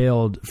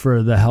curtailed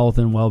for the health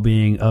and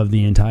well-being of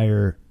the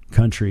entire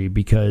country,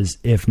 because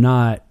if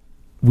not,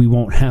 we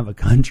won't have a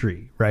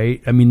country,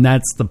 right? I mean,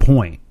 that's the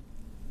point.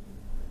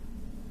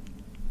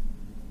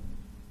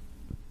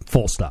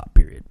 Full stop,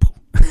 period.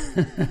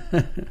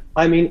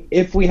 I mean,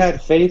 if we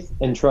had faith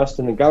and trust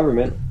in the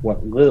government,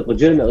 what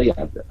legitimately,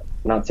 I'm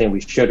not saying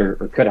we should or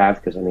could have,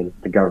 because I mean,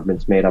 the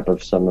government's made up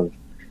of some of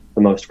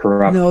the most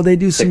corrupt. No, they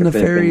do some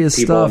nefarious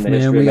stuff,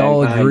 man. We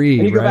all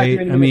agree, right?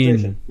 I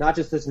mean, not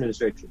just this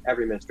administration,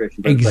 every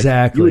administration. But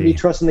exactly. You would be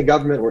trusting the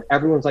government where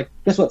everyone's like,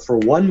 guess what? For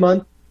 1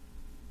 month,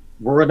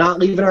 we're not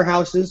leaving our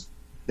houses.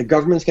 The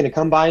government's going to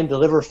come by and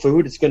deliver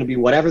food. It's going to be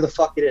whatever the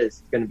fuck it is.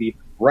 It's going to be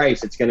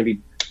rice. It's going to be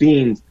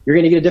beans. You're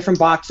going to get a different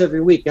box every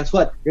week. Guess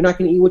what? You're not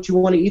going to eat what you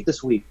want to eat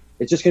this week.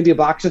 It's just going to be a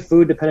box of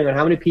food depending on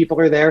how many people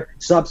are there.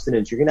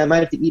 Substance. You're going to might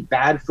have to eat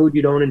bad food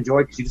you don't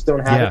enjoy because you just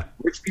don't have it.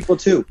 Rich people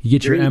too. You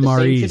get your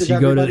MREs. You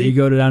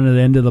go down to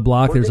the end of the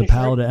block. There's a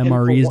pallet of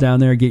MREs down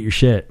there. Get your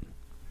shit.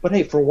 But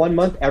hey, for 1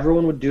 month,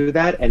 everyone would do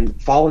that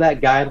and follow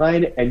that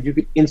guideline, and you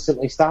could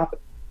instantly stop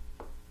it.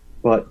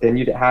 But then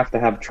you'd have to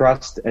have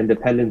trust and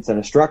dependence and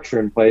a structure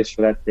in place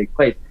for that to take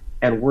place.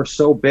 And we're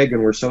so big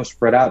and we're so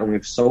spread out and we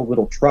have so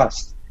little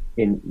trust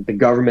in the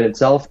government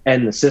itself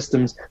and the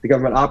systems the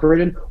government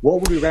operates in.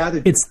 What would we rather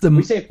do?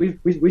 We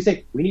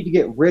say we need to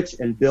get rich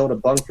and build a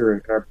bunker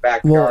in our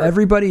backyard. Well,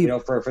 everybody,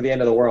 for the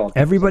end of the world.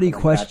 Everybody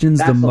questions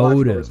the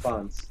motive.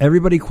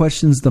 Everybody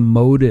questions the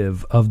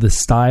motive of the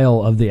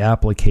style of the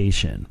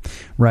application,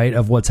 right?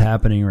 Of what's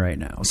happening right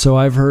now. So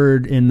I've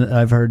heard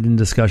in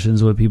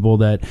discussions with people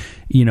that,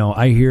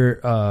 I hear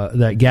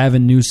that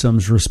Gavin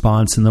Newsom's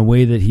response and the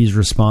way that he's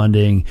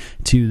responding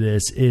to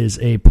this is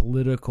a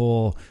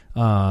political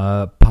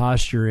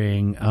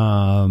posturing,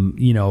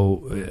 and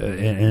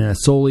a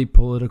solely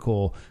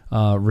political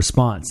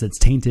response that's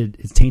tainted.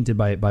 It's tainted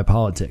by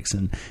politics,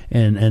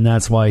 and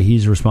that's why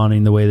he's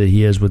responding the way that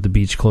he is with the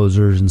beach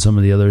closures and some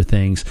of the other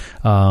things.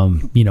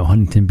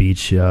 Huntington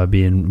Beach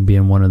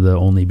being one of the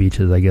only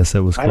beaches, I guess,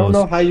 that was closed. I don't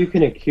know how you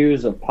can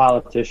accuse a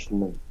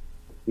politician of,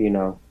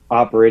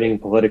 operating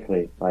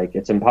politically. Like,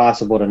 it's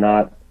impossible to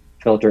not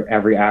filter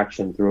every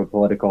action through a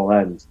political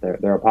lens.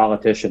 They're a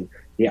politician.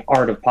 The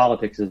art of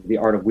politics is the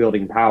art of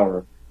wielding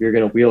power. You're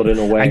going to wield in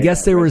a way. I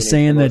guess they were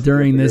saying that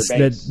during this,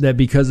 that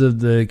because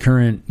of the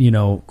current,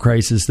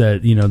 crisis,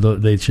 that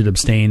they should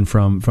abstain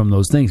from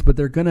those things. But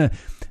they're gonna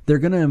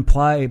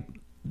apply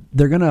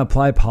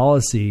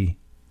policy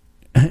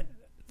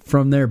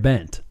from their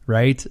bent,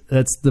 right?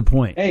 That's the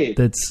point. Hey,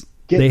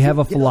 they have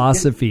a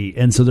philosophy,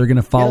 and so they're going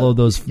to follow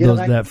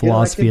that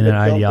philosophy and that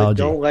ideology.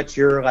 Don't let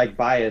your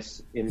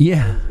bias in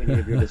any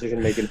of your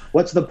decision making.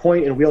 What's the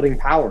point in wielding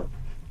power?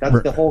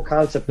 That's the whole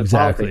concept of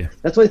politics.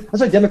 That's why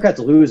Democrats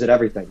lose at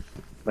everything.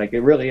 Like,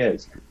 it really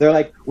is. They're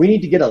like, we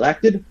need to get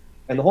elected,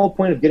 and the whole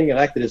point of getting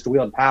elected is to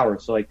wield power.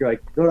 So you're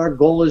like, our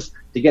goal is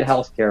to get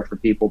health care for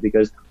people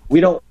because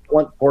we don't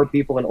want poor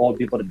people and old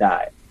people to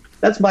die.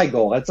 That's my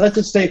goal. Let's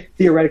just say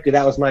theoretically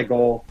that was my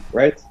goal,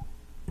 right?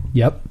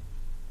 Yep.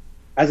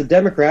 As a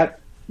Democrat,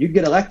 you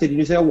get elected and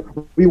you say,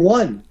 oh, we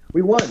won.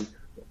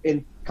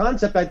 In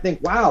concept, I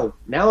think, wow,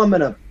 now I'm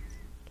going to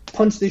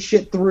punch this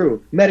shit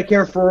through.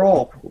 Medicare for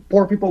all.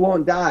 Poor people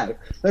won't die.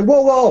 Like,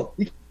 whoa,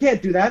 you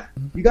can't do that.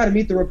 You got to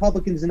meet the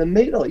Republicans in the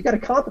middle. You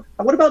got to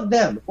what about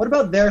them? What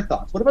about their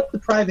thoughts? What about the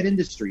private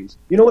industries?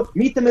 You know what?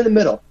 Meet them in the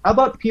middle. How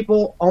about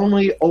people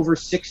only over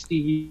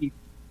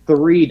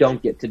 63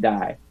 don't get to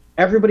die?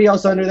 Everybody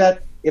else under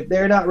that, if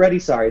they're not ready,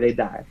 sorry, they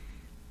die.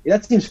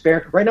 That seems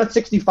fair. Right now, it's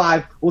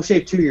 65. We'll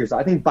shave 2 years.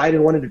 I think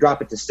Biden wanted to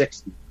drop it to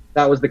 60.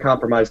 That was the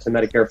compromise to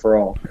Medicare for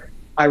all.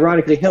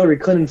 Ironically, Hillary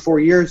Clinton 4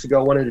 years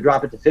ago wanted to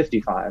drop it to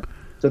 55.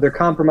 So their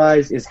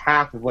compromise is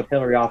half of what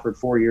Hillary offered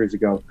 4 years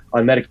ago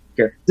on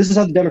Medicare. This is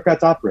how the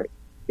Democrats operate.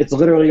 It's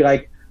literally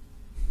like,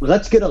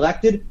 let's get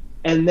elected,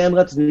 and then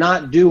let's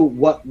not do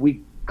what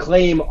we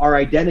claim our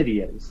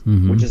identity is,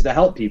 which is to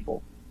help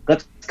people.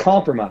 Let's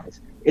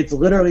compromise. It's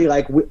literally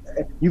like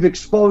you've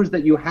exposed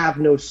that you have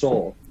no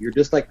soul. You're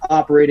just like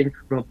operating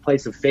from a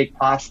place of fake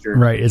posture.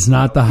 Right. It's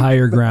not the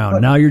higher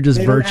ground. Now you're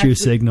just virtue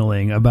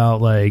signaling about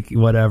like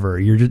whatever.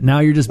 You're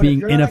just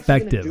being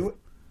ineffective.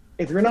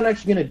 If you're not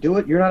actually going to do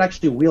it, you're not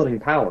actually wielding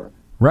power.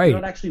 Right.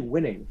 You're not actually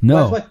winning.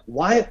 No. That's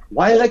why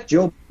elect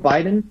Joe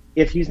Biden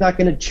if he's not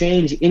going to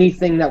change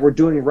anything that we're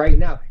doing right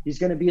now? He's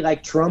going to be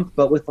like Trump,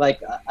 but with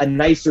like a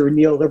nicer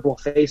neoliberal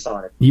face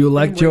on it. You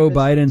elect Joe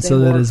Biden so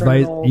that his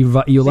vice.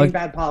 You elect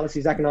bad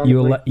policies,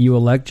 economically. You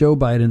elect Joe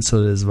Biden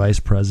so that his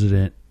vice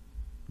president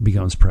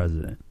becomes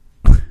president.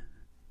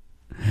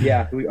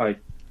 Yeah,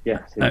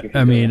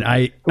 I mean,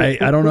 I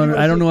don't know.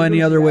 I don't know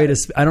any other way to.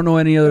 I don't know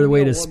any other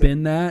way to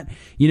spin that.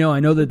 You know, I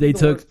know that they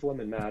took.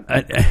 Woman, Matt.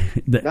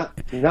 Not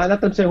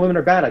that I'm saying women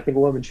are bad. I think a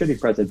woman should be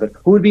president, but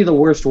who would be the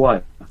worst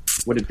one?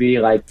 Would it be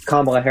like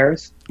Kamala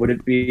Harris? Would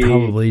it be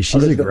probably?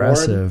 She's Elizabeth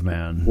aggressive,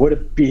 Warren? man. Would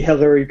it be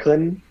Hillary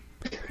Clinton?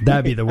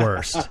 That'd be the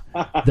worst.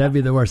 That'd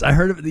be the worst. I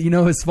heard. You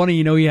know, it's funny.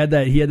 You know, he had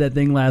that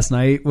thing last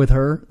night with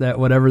her. That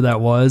whatever that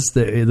was.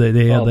 They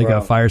had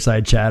a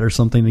fireside chat or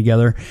something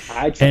together.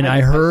 I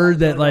heard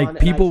that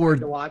like people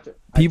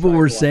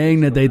were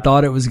saying that they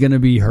thought it was going to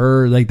be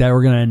her. Like they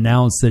were going to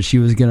announce that she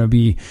was going to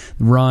be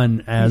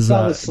run as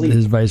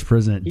his vice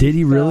president. Did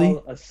he really?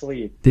 Fell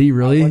asleep. Did he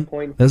really? At one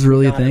point, that's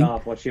really a thing.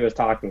 Off while she was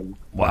talking.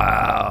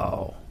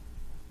 Wow.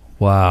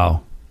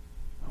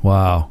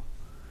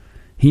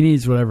 He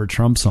needs whatever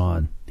Trump's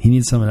on. He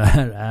needs some of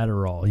that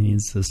Adderall. He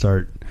needs to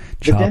start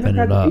chopping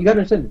it up. You got to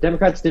understand, the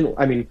Democrats didn't.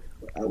 I mean,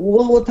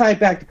 we'll tie it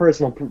back to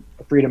personal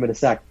freedom in a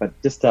sec, but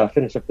just to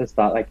finish up this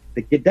thought, like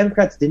the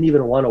Democrats didn't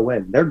even want to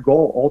win. Their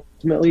goal,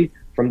 ultimately,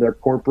 from their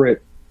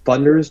corporate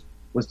funders,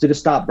 was to just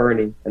stop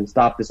Bernie and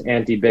stop this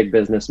anti-big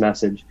business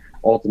message.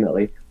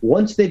 Ultimately,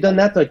 once they've done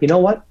that, they're like, you know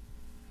what?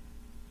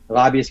 The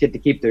lobbyists get to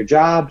keep their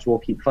jobs. We'll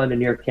keep funding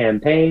your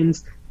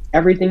campaigns.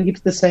 Everything keeps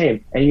the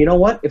same. And you know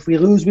what? If we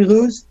lose, we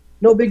lose.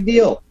 No big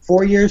deal.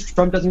 4 years,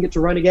 Trump doesn't get to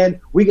run again.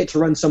 We get to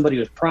run somebody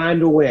who's primed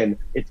to win.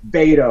 It's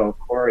Beto,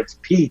 or it's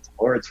Pete,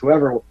 or it's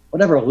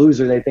whatever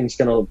loser they think is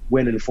going to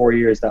win in 4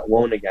 years that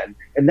won't again.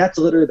 And that's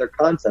literally their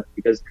concept,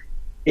 because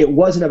it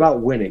wasn't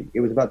about winning. It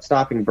was about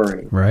stopping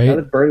Bernie. Right. Now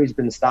that Bernie's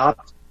been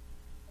stopped,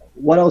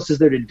 what else is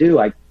there to do?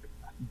 Like,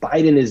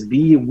 Biden is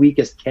the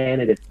weakest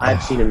candidate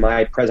I've seen in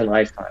my present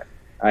lifetime.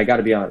 I got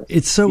to be honest.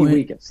 It's so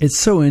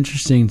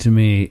interesting to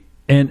me,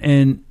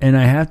 and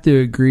I have to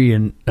agree.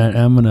 And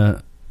I'm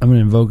gonna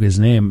invoke his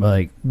name,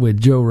 like with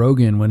Joe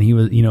Rogan when he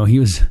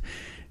was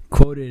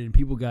quoted and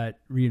people got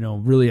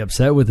really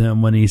upset with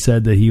him when he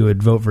said that he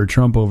would vote for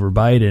Trump over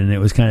Biden, and it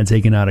was kind of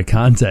taken out of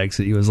context.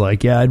 That he was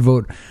like, "Yeah, I'd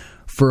vote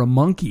for a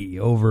monkey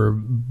over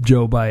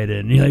Joe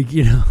Biden."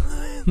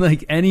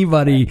 Like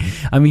anybody.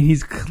 I mean,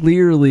 he's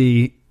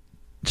clearly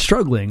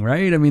struggling,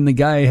 right? I mean, the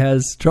guy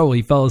has trouble.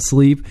 He fell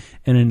asleep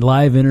in a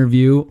live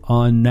interview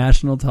on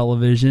national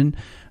television.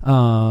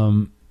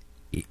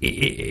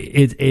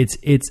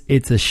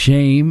 It's a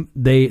shame.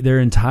 Their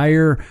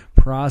entire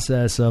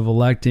process of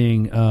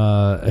electing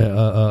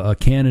a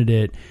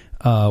candidate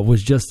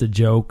was just a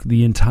joke.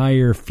 The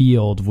entire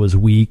field was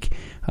weak.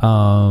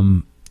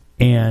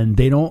 And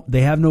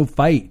they have no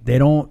fight.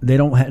 There's no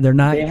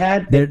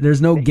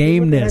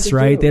gameness,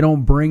 right? They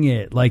don't bring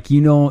it. Like,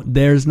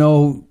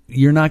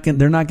 they're not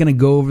going to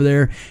go over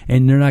there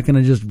and they're not going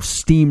to just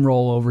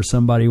steamroll over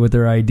somebody with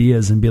their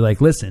ideas and be like,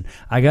 listen,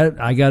 I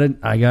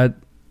got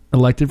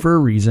elected for a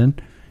reason,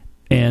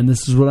 and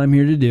this is what I'm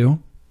here to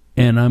do,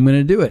 and I'm going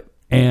to do it.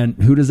 And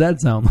who does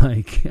that sound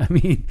like? I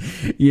mean,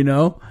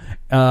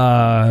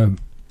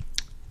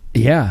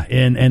 yeah,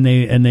 and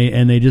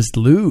they just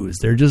lose.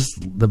 They're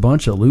just a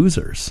bunch of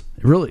losers.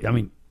 Really, I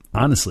mean,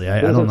 honestly, I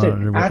don't know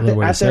another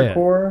way to say it. At their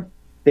core,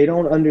 they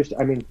don't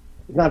understand. I mean,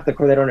 it's not the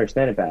core they don't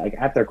understand it, but like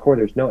at their core,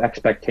 there's no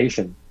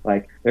expectation.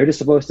 Like they're just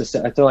supposed to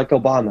say, they're like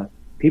Obama.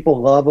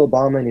 People love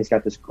Obama, and he's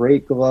got this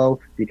great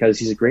glow because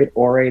he's a great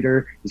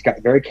orator. He's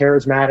got very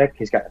charismatic.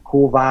 He's got a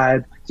cool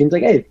vibe. Seems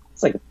like, hey,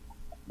 it's like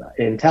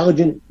an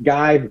intelligent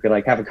guy who could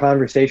like have a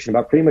conversation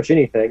about pretty much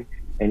anything,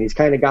 and he's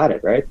kind of got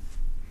it, right?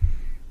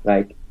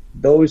 Like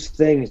those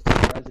things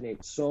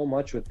resonate so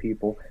much with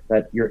people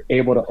that you're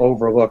able to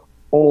overlook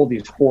all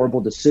these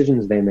horrible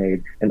decisions they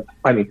made. And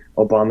I mean,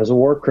 Obama's a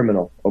war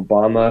criminal.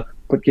 Obama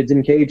put kids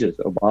in cages.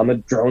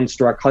 Obama drone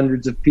struck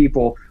hundreds of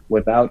people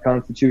without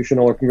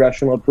constitutional or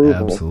congressional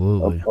approval.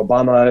 Absolutely.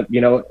 Obama,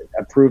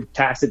 approved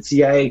tacit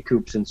CIA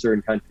coups in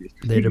certain countries.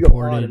 They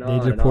deported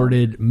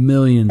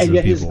millions of people. And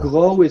yet his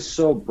glow is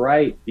so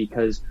bright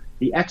because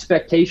the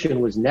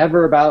expectation was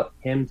never about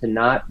him to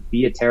not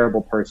be a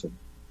terrible person.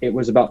 It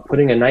was about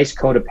putting a nice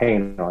coat of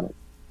paint on it.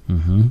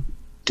 Mm-hmm.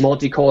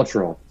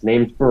 Multicultural. His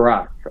name's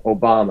Barack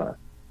Obama.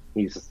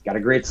 He's got a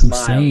great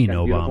smile. He's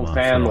got a beautiful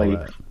family.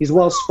 He's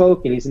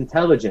well-spoken. He's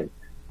intelligent.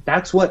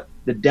 That's what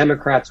the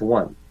Democrats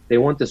want. They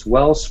want this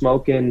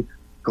well-spoken,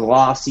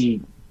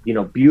 glossy,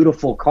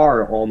 beautiful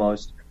car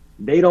almost.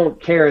 They don't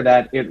care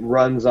that it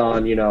runs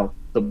on,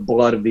 the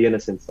blood of the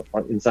innocents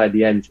inside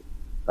the engine.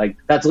 Like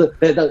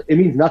it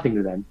means nothing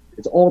to them.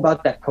 It's all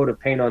about that coat of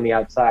paint on the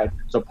outside.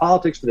 So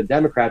politics for the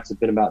Democrats has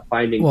been about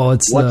finding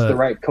what's the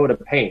right coat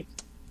of paint.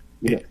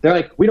 They're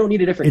like, we don't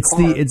need a different car.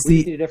 We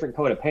need a different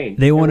coat of paint.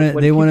 They want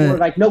to.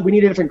 Like, no, we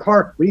need a different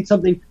car. We need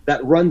something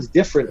that runs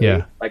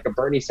differently, like a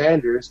Bernie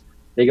Sanders.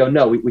 They go,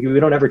 no, we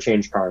don't ever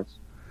change cars.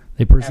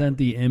 They present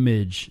the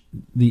image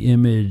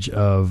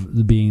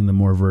of being the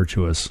more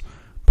virtuous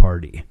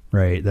party,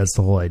 right? That's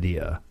the whole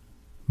idea.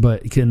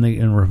 But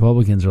and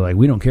Republicans are like,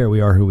 we don't care. We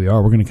are who we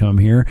are. We're going to come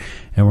here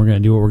and we're going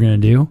to do what we're going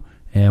to do,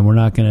 and we're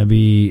not going to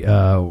be.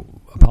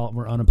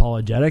 We're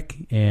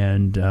unapologetic,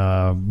 and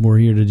we're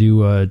here to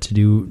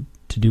do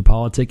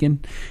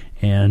politicking,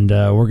 and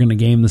we're going to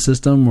game the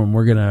system, and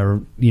we're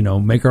going to,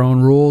 make our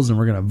own rules, and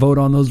we're going to vote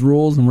on those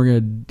rules, and we're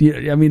going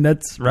to,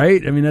 that's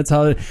right. I mean, that's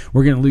how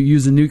we're going to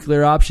use the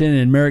nuclear option,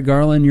 and Merrick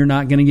Garland, you're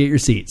not going to get your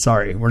seat.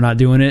 Sorry, we're not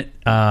doing it.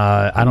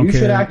 I don't care. You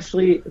should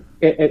actually,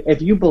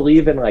 if you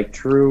believe in like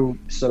true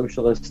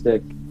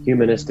socialistic,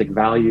 humanistic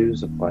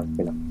values of like,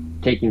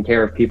 taking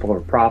care of people or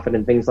profit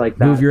and things like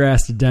that. Move your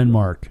ass to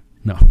Denmark.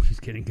 No,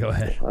 just kidding. Go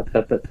ahead.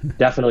 That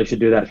definitely should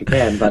do that if you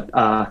can. But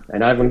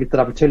and everyone gets that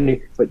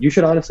opportunity. But you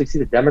should honestly see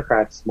the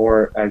Democrats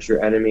more as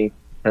your enemy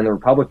than the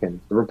Republicans.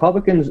 The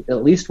Republicans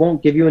at least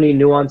won't give you any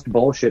nuanced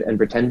bullshit and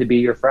pretend to be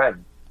your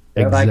friend.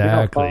 They're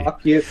exactly. Like,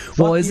 fuck you.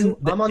 Fuck you.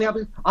 I'm on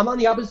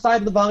the opposite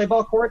side of the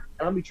volleyball court,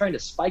 and I'm be trying to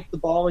spike the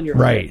ball in your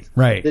face.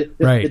 Right.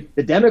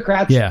 The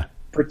Democrats. Yeah.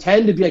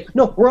 Pretend to be like,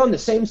 no, we're on the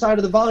same side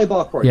of the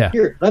volleyball court. Yeah.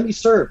 Here, let me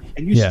serve.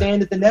 And you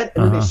stand at the net,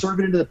 and then they serve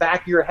it into the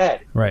back of your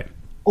head. Right.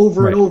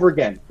 Over and over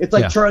again. It's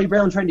like Charlie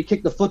Brown trying to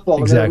kick the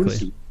football in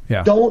Rusi.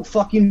 Yeah. Don't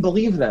fucking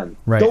believe them.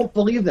 Right. Don't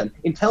believe them.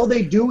 Until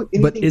they do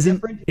anything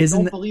different,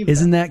 don't believe them.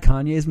 Isn't that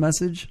Kanye's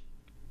message?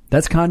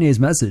 That's Kanye's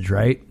message,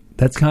 right?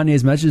 That's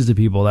Kanye's message to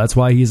people. That's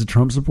why he's a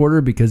Trump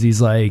supporter, because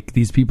he's like,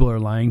 these people are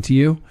lying to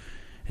you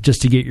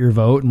just to get your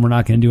vote, and we're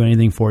not going to do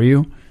anything for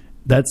you.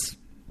 That's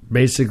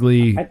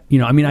basically,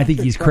 I think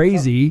he's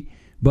crazy,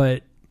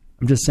 but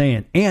I'm just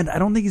saying. And I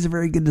don't think he's a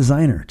very good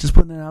designer. Just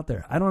putting it out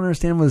there. I don't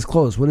understand what his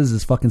clothes. What is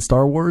this, fucking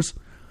Star Wars?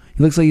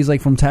 He looks like he's like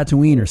from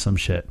Tatooine or some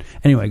shit.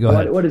 Anyway, go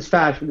ahead. What is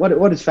fashion?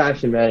 What is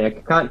fashion, man? I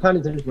think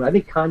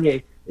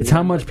Kanye. It's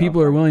how much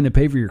people are willing to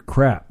pay for your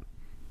crap.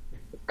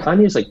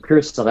 Kanye's like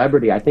pure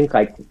celebrity. I think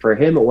like for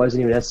him, it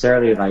wasn't even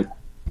necessarily like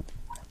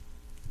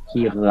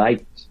he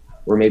liked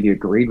or maybe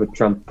agreed with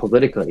Trump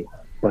politically,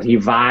 but he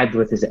vibed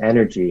with his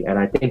energy, and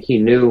I think he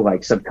knew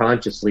like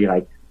subconsciously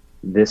like,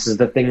 this is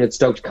the thing that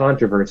stokes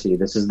controversy.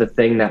 This is the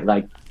thing that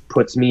like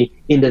puts me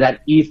into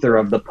that ether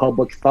of the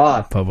public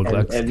thought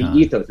and the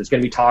ethos. It's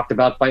going to be talked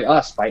about by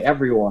us, by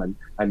everyone.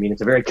 I mean,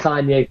 it's a very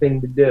Kanye thing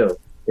to do,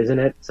 isn't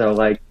it? So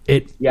like, I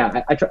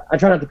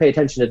try not to pay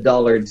attention to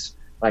dullards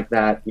like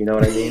that. You know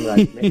what I mean?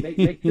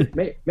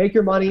 Like, make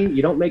your money.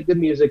 You don't make good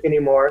music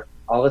anymore.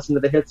 I'll listen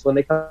to the hits when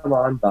they come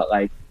on, but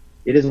like,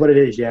 it is what it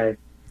is, Jay.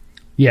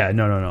 Yeah,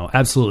 no,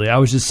 absolutely. I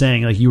was just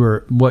saying, like,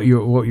 what you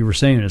were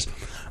saying is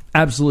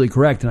absolutely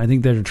correct, and I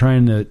think they're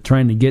trying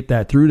to get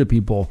that through to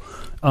people.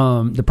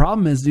 The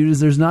problem is, dude, is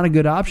there's not a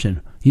good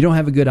option. You don't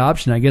have a good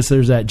option. I guess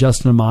there's that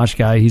Justin Amash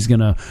guy. He's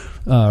gonna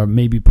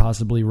maybe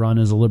possibly run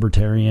as a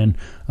libertarian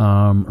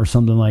or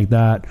something like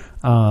that,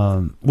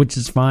 which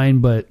is fine.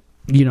 But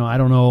I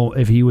don't know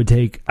if he would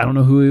take. I don't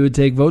know who he would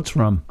take votes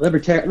from.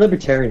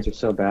 Libertarians are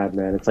so bad,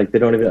 man. It's like they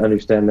don't even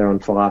understand their own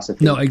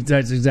philosophy. No,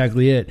 that's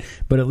exactly it.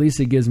 But at least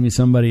it gives me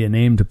somebody a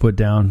name to put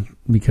down,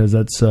 because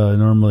that's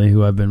normally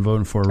who I've been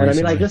voting for recently.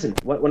 And I mean, like, listen,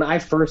 when I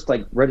first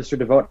like registered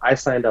to vote, I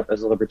signed up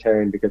as a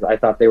libertarian because I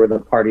thought they were the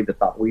party that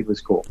thought weed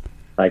was cool.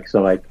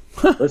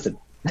 Listen,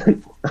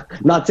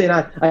 not saying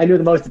I knew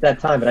the most at that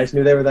time, but I just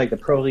knew they were like the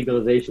pro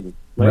legalization.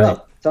 Like, right.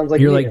 Sounds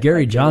like you're like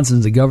Gary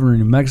Johnson's the governor in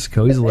New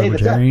Mexico. He's a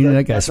libertarian.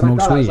 That guy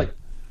smokes weed.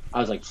 I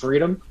was like,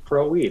 freedom,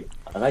 pro weed.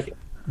 I like it.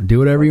 Do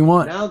whatever you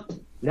want.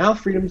 Now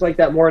freedom's like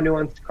that more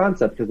nuanced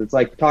concept, because it's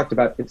like talked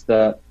about. It's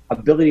the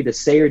ability to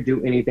say or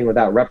do anything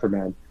without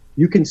reprimand.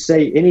 You can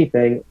say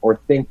anything or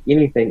think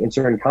anything in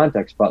certain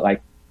contexts, but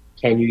like,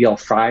 can you yell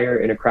fire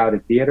in a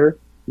crowded theater?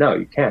 No,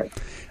 you can't.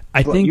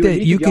 I think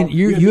that you can.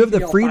 You have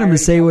the freedom to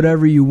say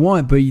whatever you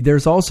want, but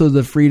there's also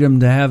the freedom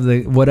to have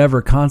the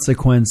whatever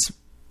consequence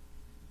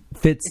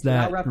fits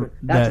that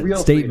real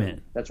statement.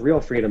 Freedom. That's real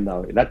freedom,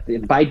 though.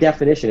 That by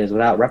definition is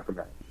without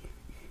reprimand.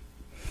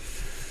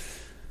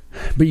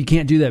 But you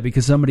can't do that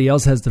because somebody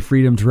else has the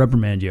freedom to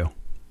reprimand you.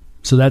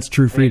 So that's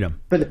true freedom.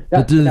 But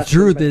the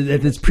truth is,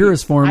 at its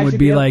purest form, would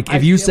be like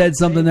if you said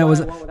something that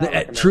was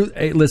truth.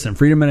 Hey, listen,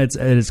 freedom at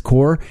its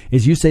core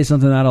is you say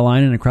something out of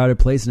line in a crowded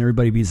place and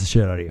everybody beats the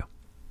shit out of you,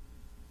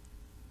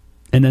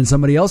 and then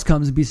somebody else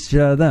comes and beats the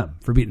shit out of them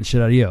for beating the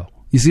shit out of you.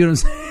 You see what I'm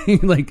saying?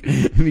 Like,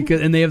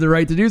 and they have the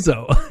right to do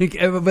so.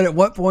 But at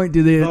what point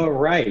do they? Oh,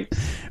 right.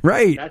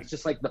 That's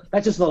just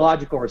the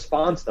logical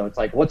response, though. It's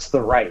like, what's the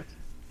right?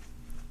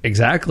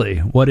 Exactly.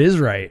 What is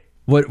right?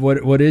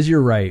 What is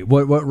your right?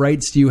 What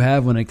rights do you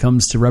have when it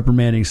comes to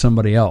reprimanding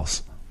somebody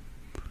else?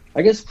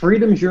 I guess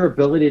freedom's your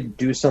ability to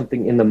do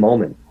something in the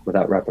moment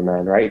without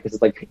reprimand, right? Because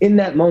it's like, in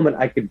that moment,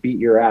 I could beat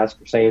your ass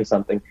for saying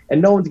something,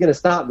 and no one's going to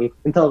stop me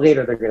until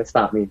later they're going to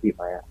stop me and beat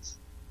my ass,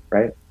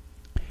 right?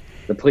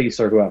 The police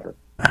or whoever.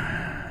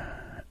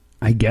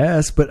 I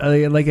guess, but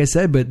like I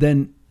said, but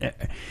then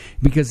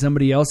because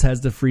somebody else has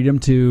the freedom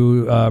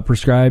to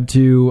prescribe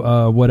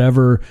to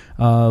whatever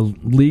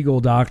legal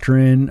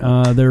doctrine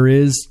there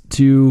is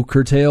to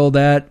curtail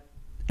that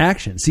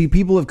action. See,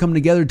 people have come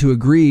together to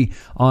agree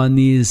on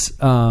these,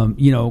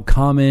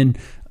 common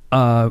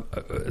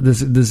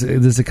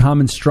there's a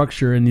common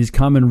structure and these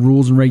common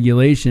rules and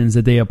regulations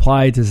that they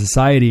apply to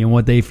society and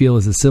what they feel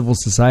is a civil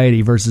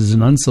society versus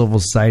an uncivil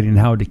society and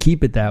how to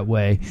keep it that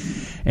way.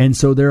 And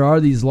so there are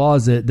these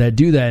laws that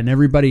do that, and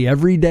everybody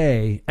every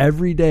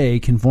day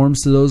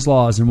conforms to those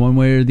laws in one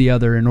way or the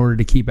other in order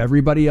to keep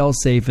everybody else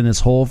safe and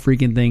this whole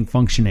freaking thing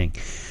functioning.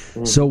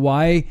 So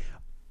why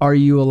are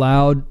you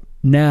allowed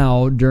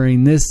now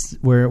during this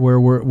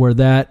where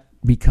that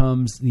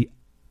becomes the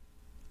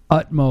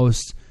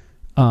utmost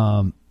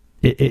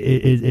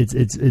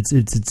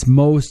it's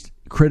most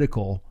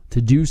critical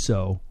to do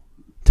so,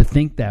 to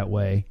think that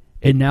way,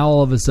 and now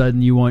all of a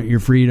sudden you want your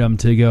freedom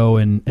to go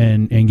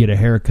and get a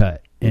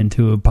haircut and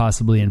to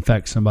possibly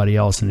infect somebody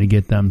else and to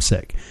get them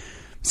sick.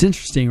 It's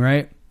interesting,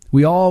 right?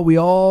 We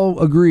all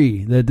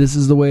agree that this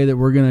is the way that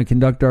we're going to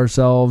conduct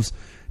ourselves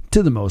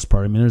to the most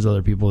part. I mean, there's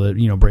other people that,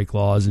 break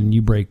laws, and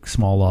you break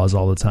small laws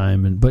all the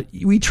time, but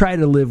we try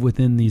to live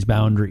within these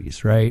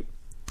boundaries, right?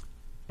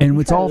 And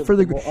it's all for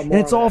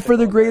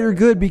the greater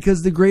good,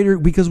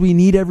 because we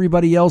need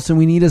everybody else, and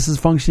we need us as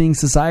functioning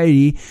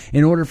society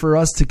in order for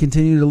us to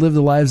continue to live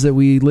the lives that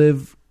we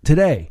live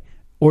today,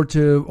 or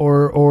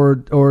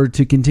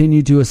to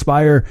continue to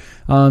aspire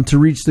to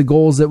reach the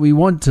goals that we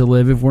want to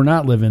live if we're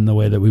not living the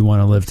way that we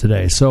want to live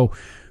today. So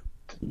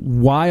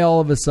why all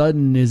of a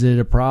sudden is it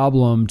a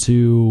problem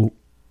to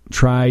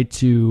try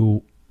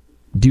to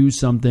do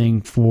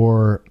something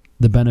for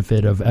the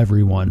benefit of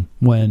everyone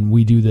when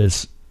we do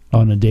this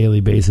on a daily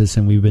basis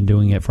and we've been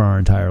doing it for our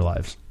entire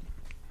lives?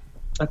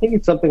 I think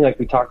it's something like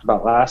we talked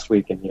about last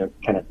week, and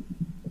kind of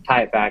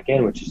tie it back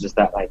in, which is just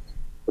that, like,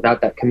 without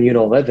that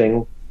communal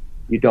living,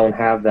 you don't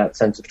have that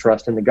sense of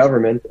trust in the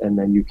government, and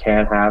then you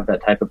can't have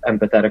that type of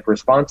empathetic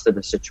response to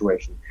the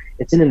situation.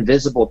 It's an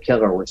invisible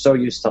killer. We're so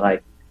used to,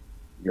 like,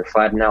 you're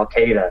fighting Al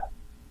Qaeda,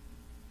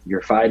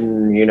 you're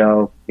fighting,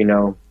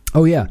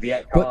 oh yeah,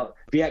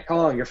 Viet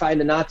Cong, you're fighting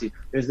the Nazis.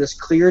 There's this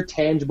clear,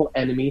 tangible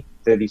enemy.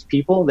 They're these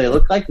people. They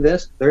look like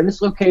this. They're in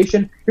this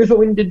location. Here's what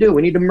we need to do.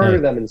 We need to murder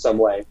them in some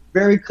way.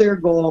 Very clear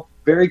goal,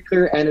 very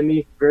clear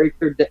enemy, very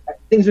clear.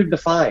 Things are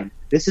defined.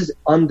 This is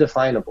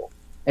undefinable,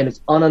 and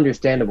it's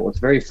ununderstandable. It's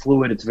very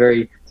fluid. It's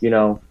very,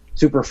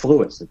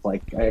 superfluous. It's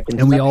like,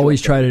 and we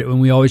always try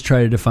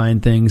to define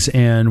things.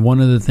 And one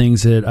of the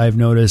things that I've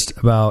noticed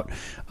about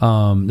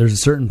there's a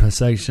certain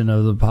section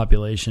of the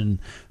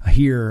population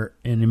here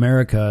in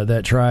America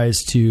that tries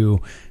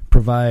to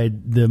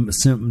provide the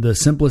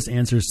simplest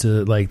answers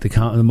to, like,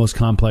 the most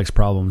complex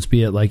problems,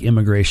 be it like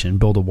immigration,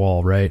 build a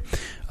wall, right,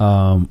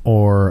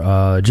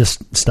 or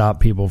just stop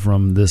people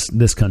from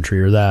this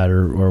country or that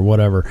or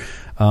whatever.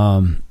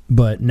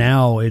 But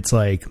now it's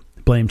like,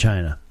 blame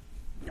China.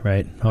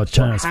 Right? Oh, it's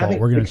China's fault.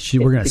 We're gonna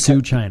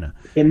sue China.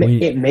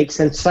 It makes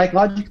sense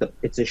psychologically.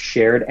 It's a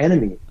shared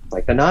enemy,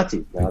 like the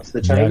Nazis. Now it's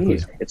the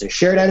Chinese. Exactly. It's a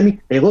shared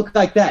enemy. They look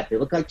like that. They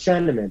look like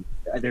Chinamen.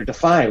 They're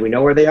defined. We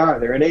know where they are.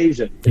 They're in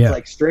Asia. It's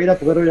like straight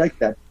up, literally like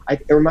that.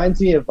 It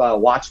reminds me of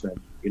Watchmen.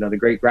 The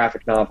great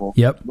graphic novel.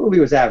 Yep. The movie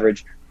was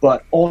average,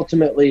 but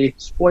ultimately,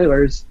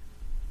 spoilers.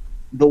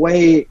 The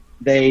way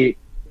they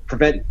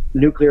prevent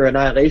nuclear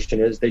annihilation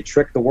is they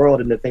trick the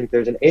world into think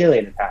there's an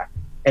alien attack,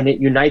 and it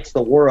unites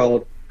the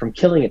world from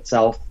killing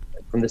itself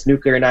from this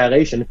nuclear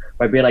annihilation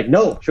by being like,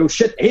 no,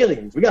 shit,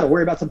 aliens. We got to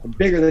worry about something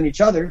bigger than each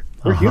other.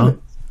 We're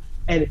humans.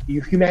 And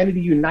humanity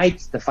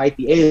unites to fight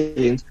the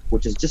aliens,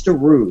 which is just a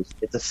ruse.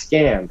 It's a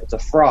scam. It's a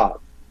fraud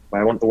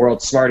by one of the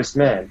world's smartest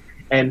men.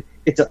 And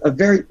it's a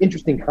very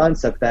interesting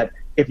concept that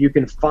if you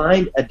can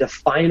find a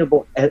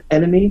definable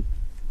enemy,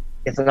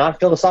 it's a not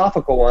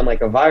philosophical one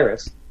like a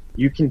virus,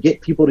 you can get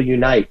people to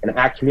unite and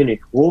act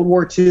community. World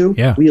War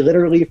II, we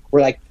literally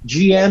were like,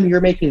 GM, you're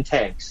making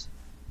tanks.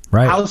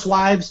 Right.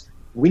 Housewives,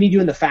 we need you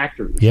in the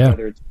factories.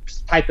 Whether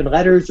it's typing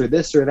letters or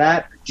this or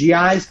that.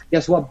 GIs,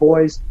 guess what,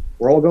 boys?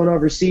 We're all going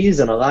overseas,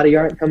 and a lot of you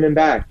aren't coming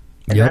back.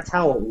 And that's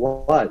how it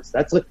was.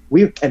 That's what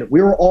we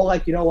were all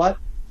like, you know what?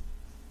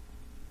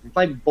 It's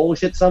like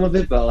bullshit, some of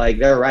it, but like,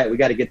 they're right. We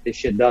got to get this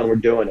shit done. We're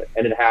doing it,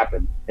 and it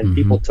happened. And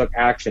people took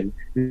action.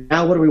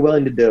 Now, what are we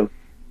willing to do?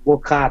 We'll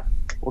clap.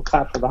 We'll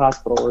clap for the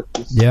hospital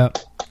workers. Yeah.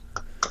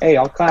 Hey,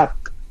 I'll clap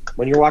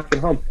when you're walking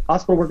home.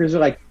 Hospital workers are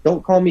like,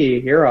 don't call me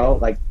a hero.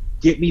 Like,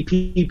 get me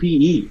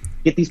PPE.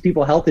 Get these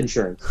people health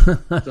insurance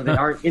so they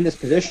aren't in this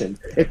position.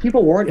 If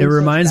people weren't, it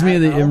reminds me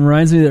of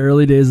the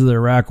early days of the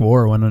Iraq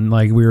War when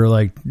we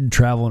were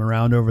traveling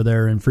around over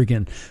there in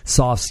freaking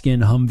soft skin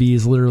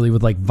Humvees, literally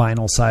with like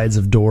vinyl sides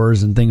of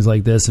doors and things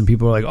like this, and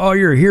people are like, "Oh,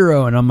 you're a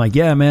hero," and I'm like,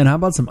 "Yeah, man. How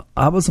about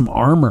some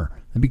armor?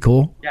 That'd be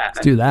cool. Yeah, let's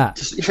do that."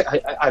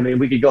 I mean,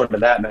 we could go into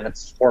that, man.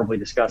 It's horribly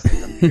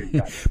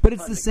disgusting. But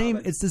it's the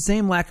same. It's the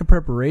same lack of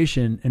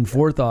preparation and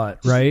forethought,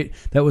 right?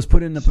 That was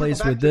put into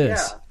place with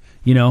this.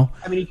 I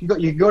mean, you can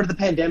go to the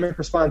pandemic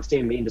response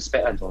team being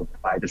dismantled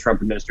by the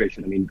Trump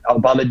administration. I mean,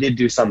 Obama did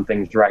do some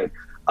things right,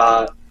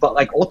 but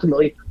like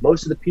ultimately,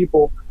 most of the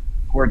people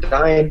who are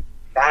dying,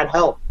 bad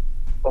health,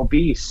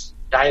 obese,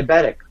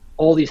 diabetic,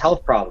 all these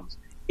health problems.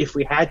 if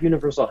we had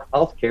universal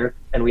health care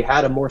and we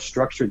had a more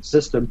structured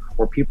system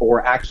where people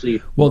were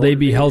actually they'd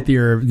be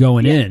healthier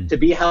going in. To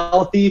be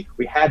healthy,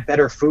 we had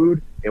better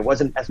food. It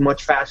wasn't as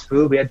much fast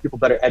food. We had people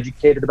better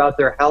educated about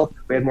their health.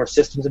 We had more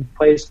systems in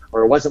place,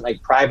 or it wasn't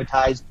like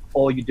privatized.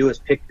 All you do is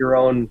pick your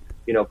own,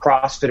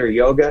 CrossFit or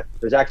yoga.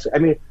 There's actually,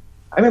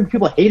 I remember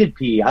people hated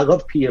PE. I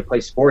loved PE to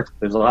play sports.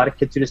 There's a lot of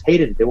kids who just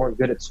hated it. They weren't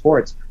good at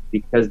sports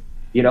because,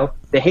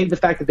 they hated the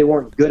fact that they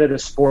weren't good at a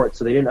sport,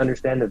 so they didn't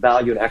understand the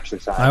value in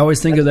exercise. I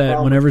always think of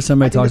that whenever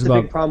somebody talks about... That's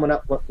a big problem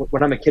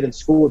when I'm a kid in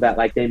school, that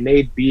like they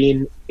made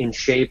being in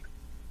shape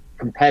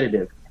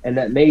competitive, and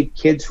that made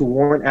kids who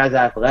weren't as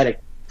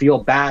athletic feel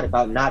bad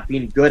about not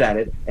being good at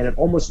it, and it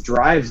almost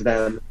drives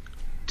them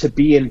to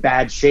be in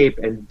bad shape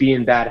and be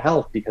in bad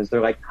health because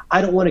they're like,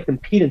 I don't want to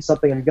compete in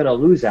something I'm going to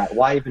lose at.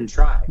 Why even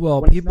try?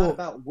 Well, it's not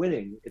about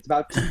winning. It's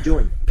about just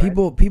doing it.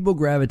 Right? People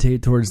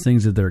gravitate towards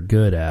things that they're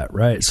good at,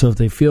 right? So if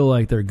they feel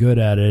like they're good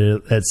at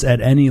it, it's at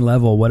any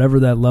level,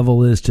 whatever that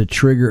level is, to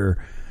trigger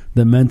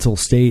the mental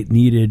state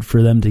needed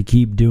for them to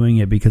keep doing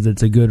it because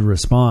it's a good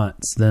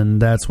response, then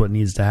that's what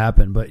needs to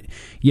happen. But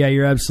yeah,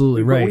 you're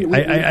absolutely right.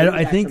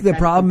 I think the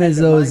problem is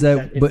though is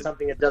that it's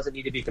something that doesn't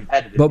need to be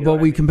competitive. But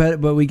we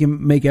we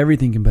can make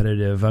everything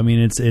competitive. I mean,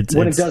 it's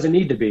when it doesn't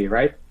need to be,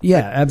 right?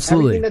 Yeah,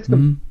 absolutely.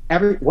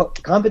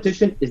 What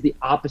competition is the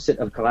opposite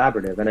of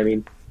collaborative,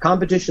 and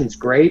competition's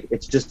great.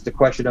 It's just a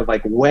question of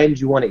like when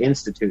do you want to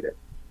institute it?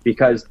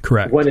 Because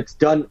when it's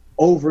done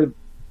over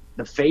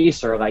the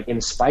face or like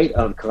in spite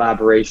of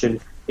collaboration,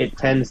 it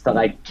tends to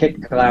like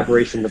kick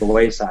collaboration to the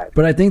wayside.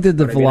 But I think that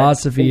the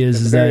philosophy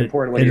is that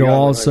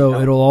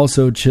it'll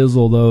also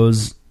chisel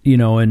those,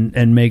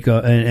 and make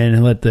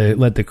and let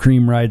the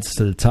cream rise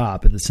to the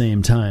top at the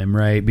same time,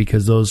 right?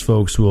 Because those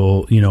folks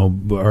will,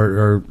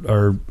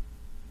 are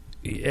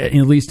at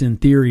least in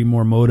theory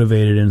more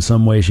motivated in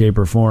some way, shape,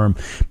 or form.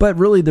 But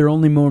really, they're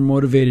only more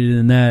motivated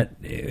in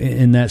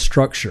that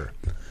structure.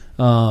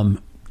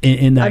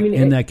 In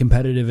that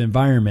competitive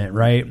environment,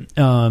 right?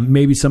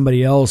 Maybe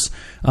somebody else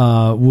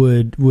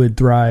would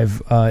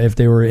thrive if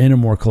they were in a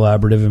more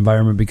collaborative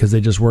environment because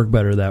they just work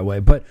better that way.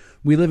 But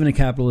we live in a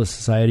capitalist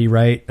society,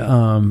 right?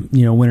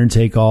 Winner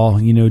take all.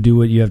 Do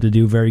what you have to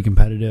do. Very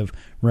competitive,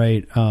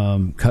 right?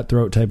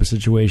 Cutthroat type of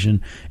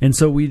situation, and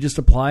so we just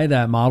apply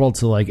that model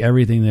to like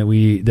everything that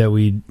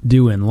we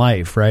do in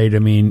life, right?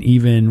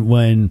 Even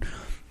when.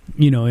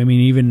 For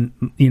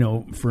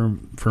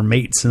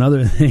mates and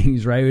other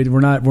things, right? We're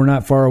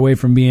not far away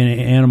from being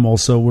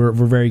animals, so we're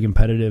very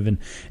competitive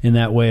in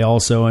that way.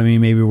 Also,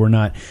 maybe we're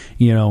not,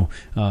 in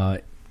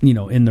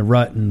the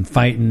rut and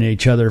fighting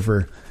each other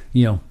for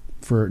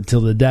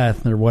till the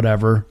death or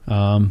whatever.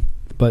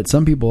 But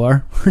some people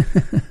are.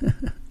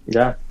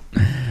 Yeah.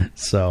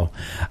 So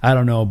I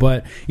don't know,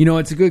 but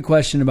it's a good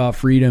question about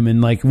freedom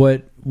and like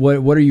what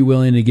are you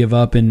willing to give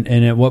up and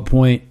at what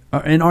point.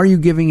 And are you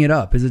giving it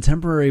up? Is a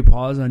temporary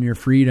pause on your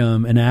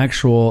freedom an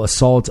actual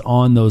assault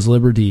on those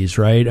liberties,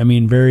 right?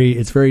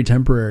 It's very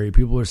temporary.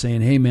 People are saying,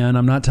 hey man,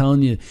 I'm not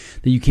telling you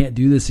that you can't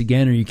do this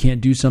again or you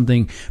can't do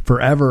something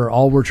forever.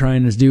 All we're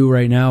trying to do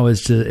right now is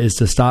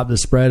to stop the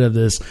spread of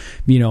this,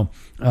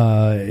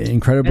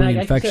 incredibly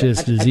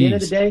infectious disease. At the end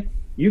of the day,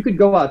 you could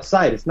go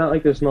outside. It's not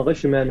like there's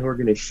militiamen who are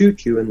going to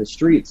shoot you in the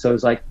street. So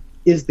it's like,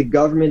 is the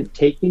government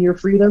taking your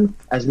freedom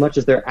as much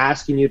as they're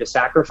asking you to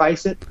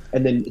sacrifice it?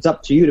 And then it's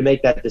up to you to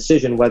make that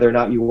decision whether or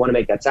not you want to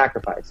make that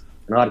sacrifice.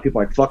 And a lot of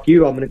people are like, fuck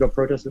you, I'm going to go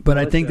protest. But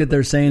I think that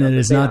they're saying that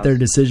it's not their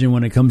decision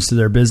when it comes to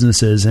their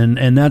businesses.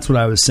 And that's what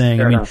I was saying.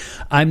 Fair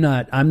enough. I'm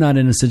not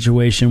in a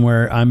situation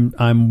where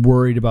I'm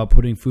worried about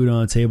putting food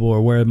on the table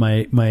or where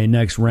my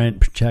next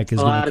rent check is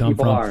going to come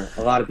from.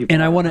 A lot of people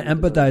and I want to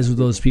empathize with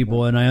those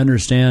people. And I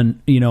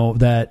understand,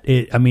 that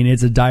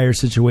it's a dire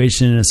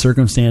situation and a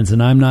circumstance.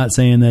 And I'm not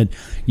saying that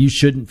you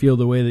shouldn't feel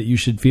the way that you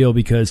should feel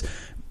because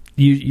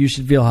you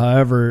should feel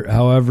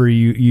however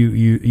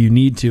you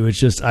need to. It's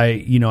just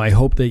I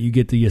hope that you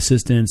get the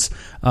assistance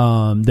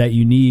that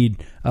you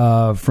need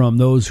from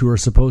those who are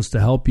supposed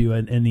to help you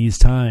in these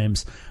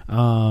times,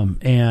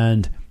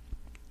 and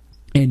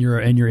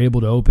you're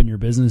able to open your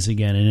business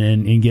again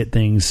and get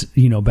things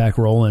back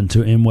rolling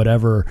in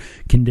whatever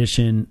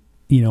condition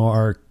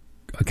our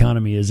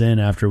economy is in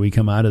after we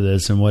come out of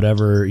this, and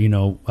whatever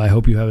I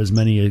hope you have as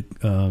many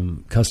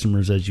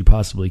customers as you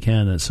possibly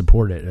can that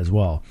support it as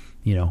well.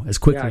 As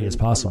quickly as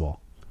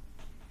possible.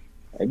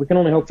 We can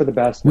only hope for the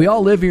best. We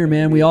all live here,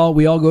 man. We all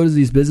go to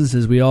these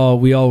businesses. We all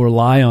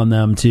rely on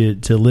them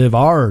to live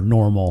our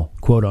normal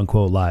quote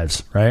unquote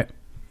lives, right?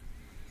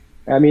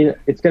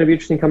 It's going to be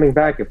interesting coming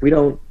back. If we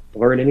don't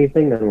learn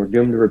anything, then we're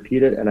doomed to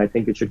repeat it. And I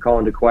think it should call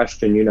into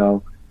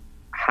question,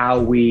 how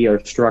we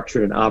are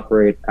structured and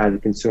operate as a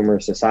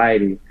consumer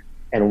society,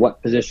 and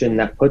what position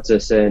that puts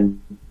us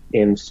in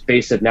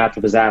space of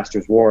natural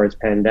disasters, wars,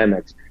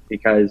 pandemics.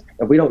 Because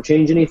if we don't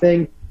change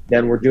anything,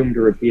 then we're doomed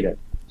to repeat it.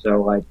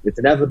 So it's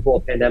inevitable.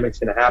 A pandemic's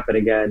going to happen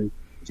again.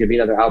 There's going to be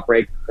another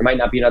outbreak. There might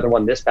not be another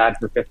one this bad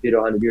for 50 to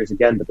 100 years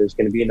again, but there's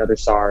going to be another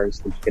SARS.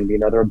 There's going to be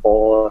another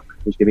Ebola.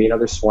 There's going to be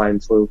another swine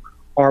flu.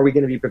 are we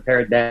going to be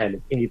prepared then?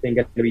 Is anything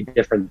going to be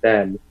different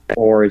then?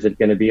 Or is it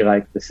going to be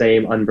like the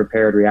same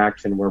unprepared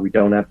reaction where we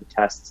don't have the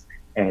tests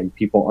and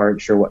people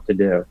aren't sure what to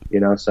do?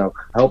 So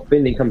I hope if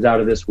anything comes out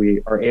of this,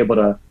 we are able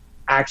to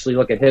actually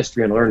look at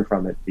history and learn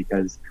from it,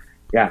 because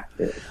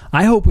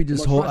I hope we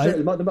just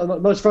the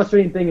most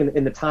frustrating thing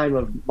in the time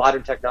of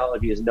modern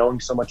technology is knowing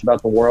so much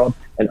about the world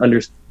and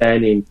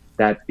understanding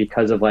that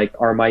because of like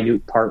our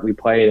minute part we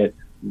play in it,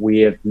 we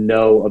have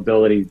no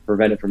ability to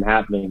prevent it from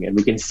happening, and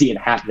we can see it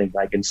happening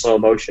like in slow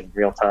motion, in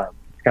real time.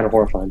 It's kind of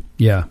horrifying.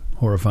 Yeah,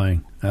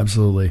 horrifying.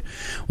 Absolutely.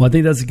 Well, I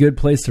think that's a good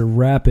place to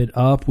wrap it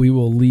up. We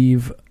will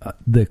leave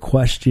the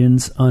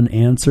questions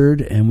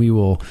unanswered, and we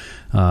will,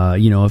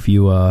 if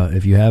you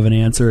have an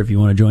answer, if you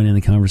want to join in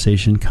the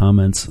conversation,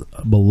 comments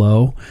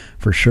below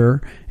for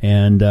sure.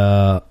 And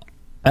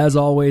as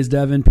always,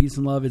 Devin, peace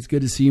and love. It's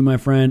good to see you, my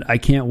friend. I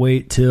can't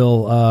wait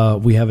till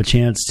we have a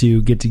chance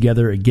to get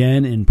together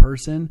again in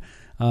person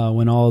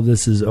when all of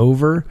this is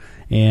over.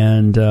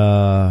 And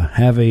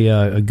have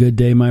a good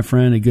day, my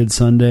friend, a good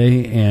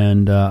Sunday.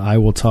 And I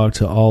will talk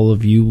to all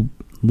of you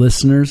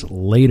listeners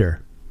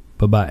later.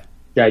 Bye-bye.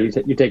 Yeah, you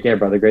take care,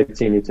 brother. Great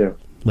seeing you too.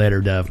 Later,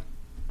 Dev.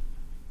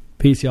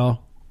 Peace, y'all.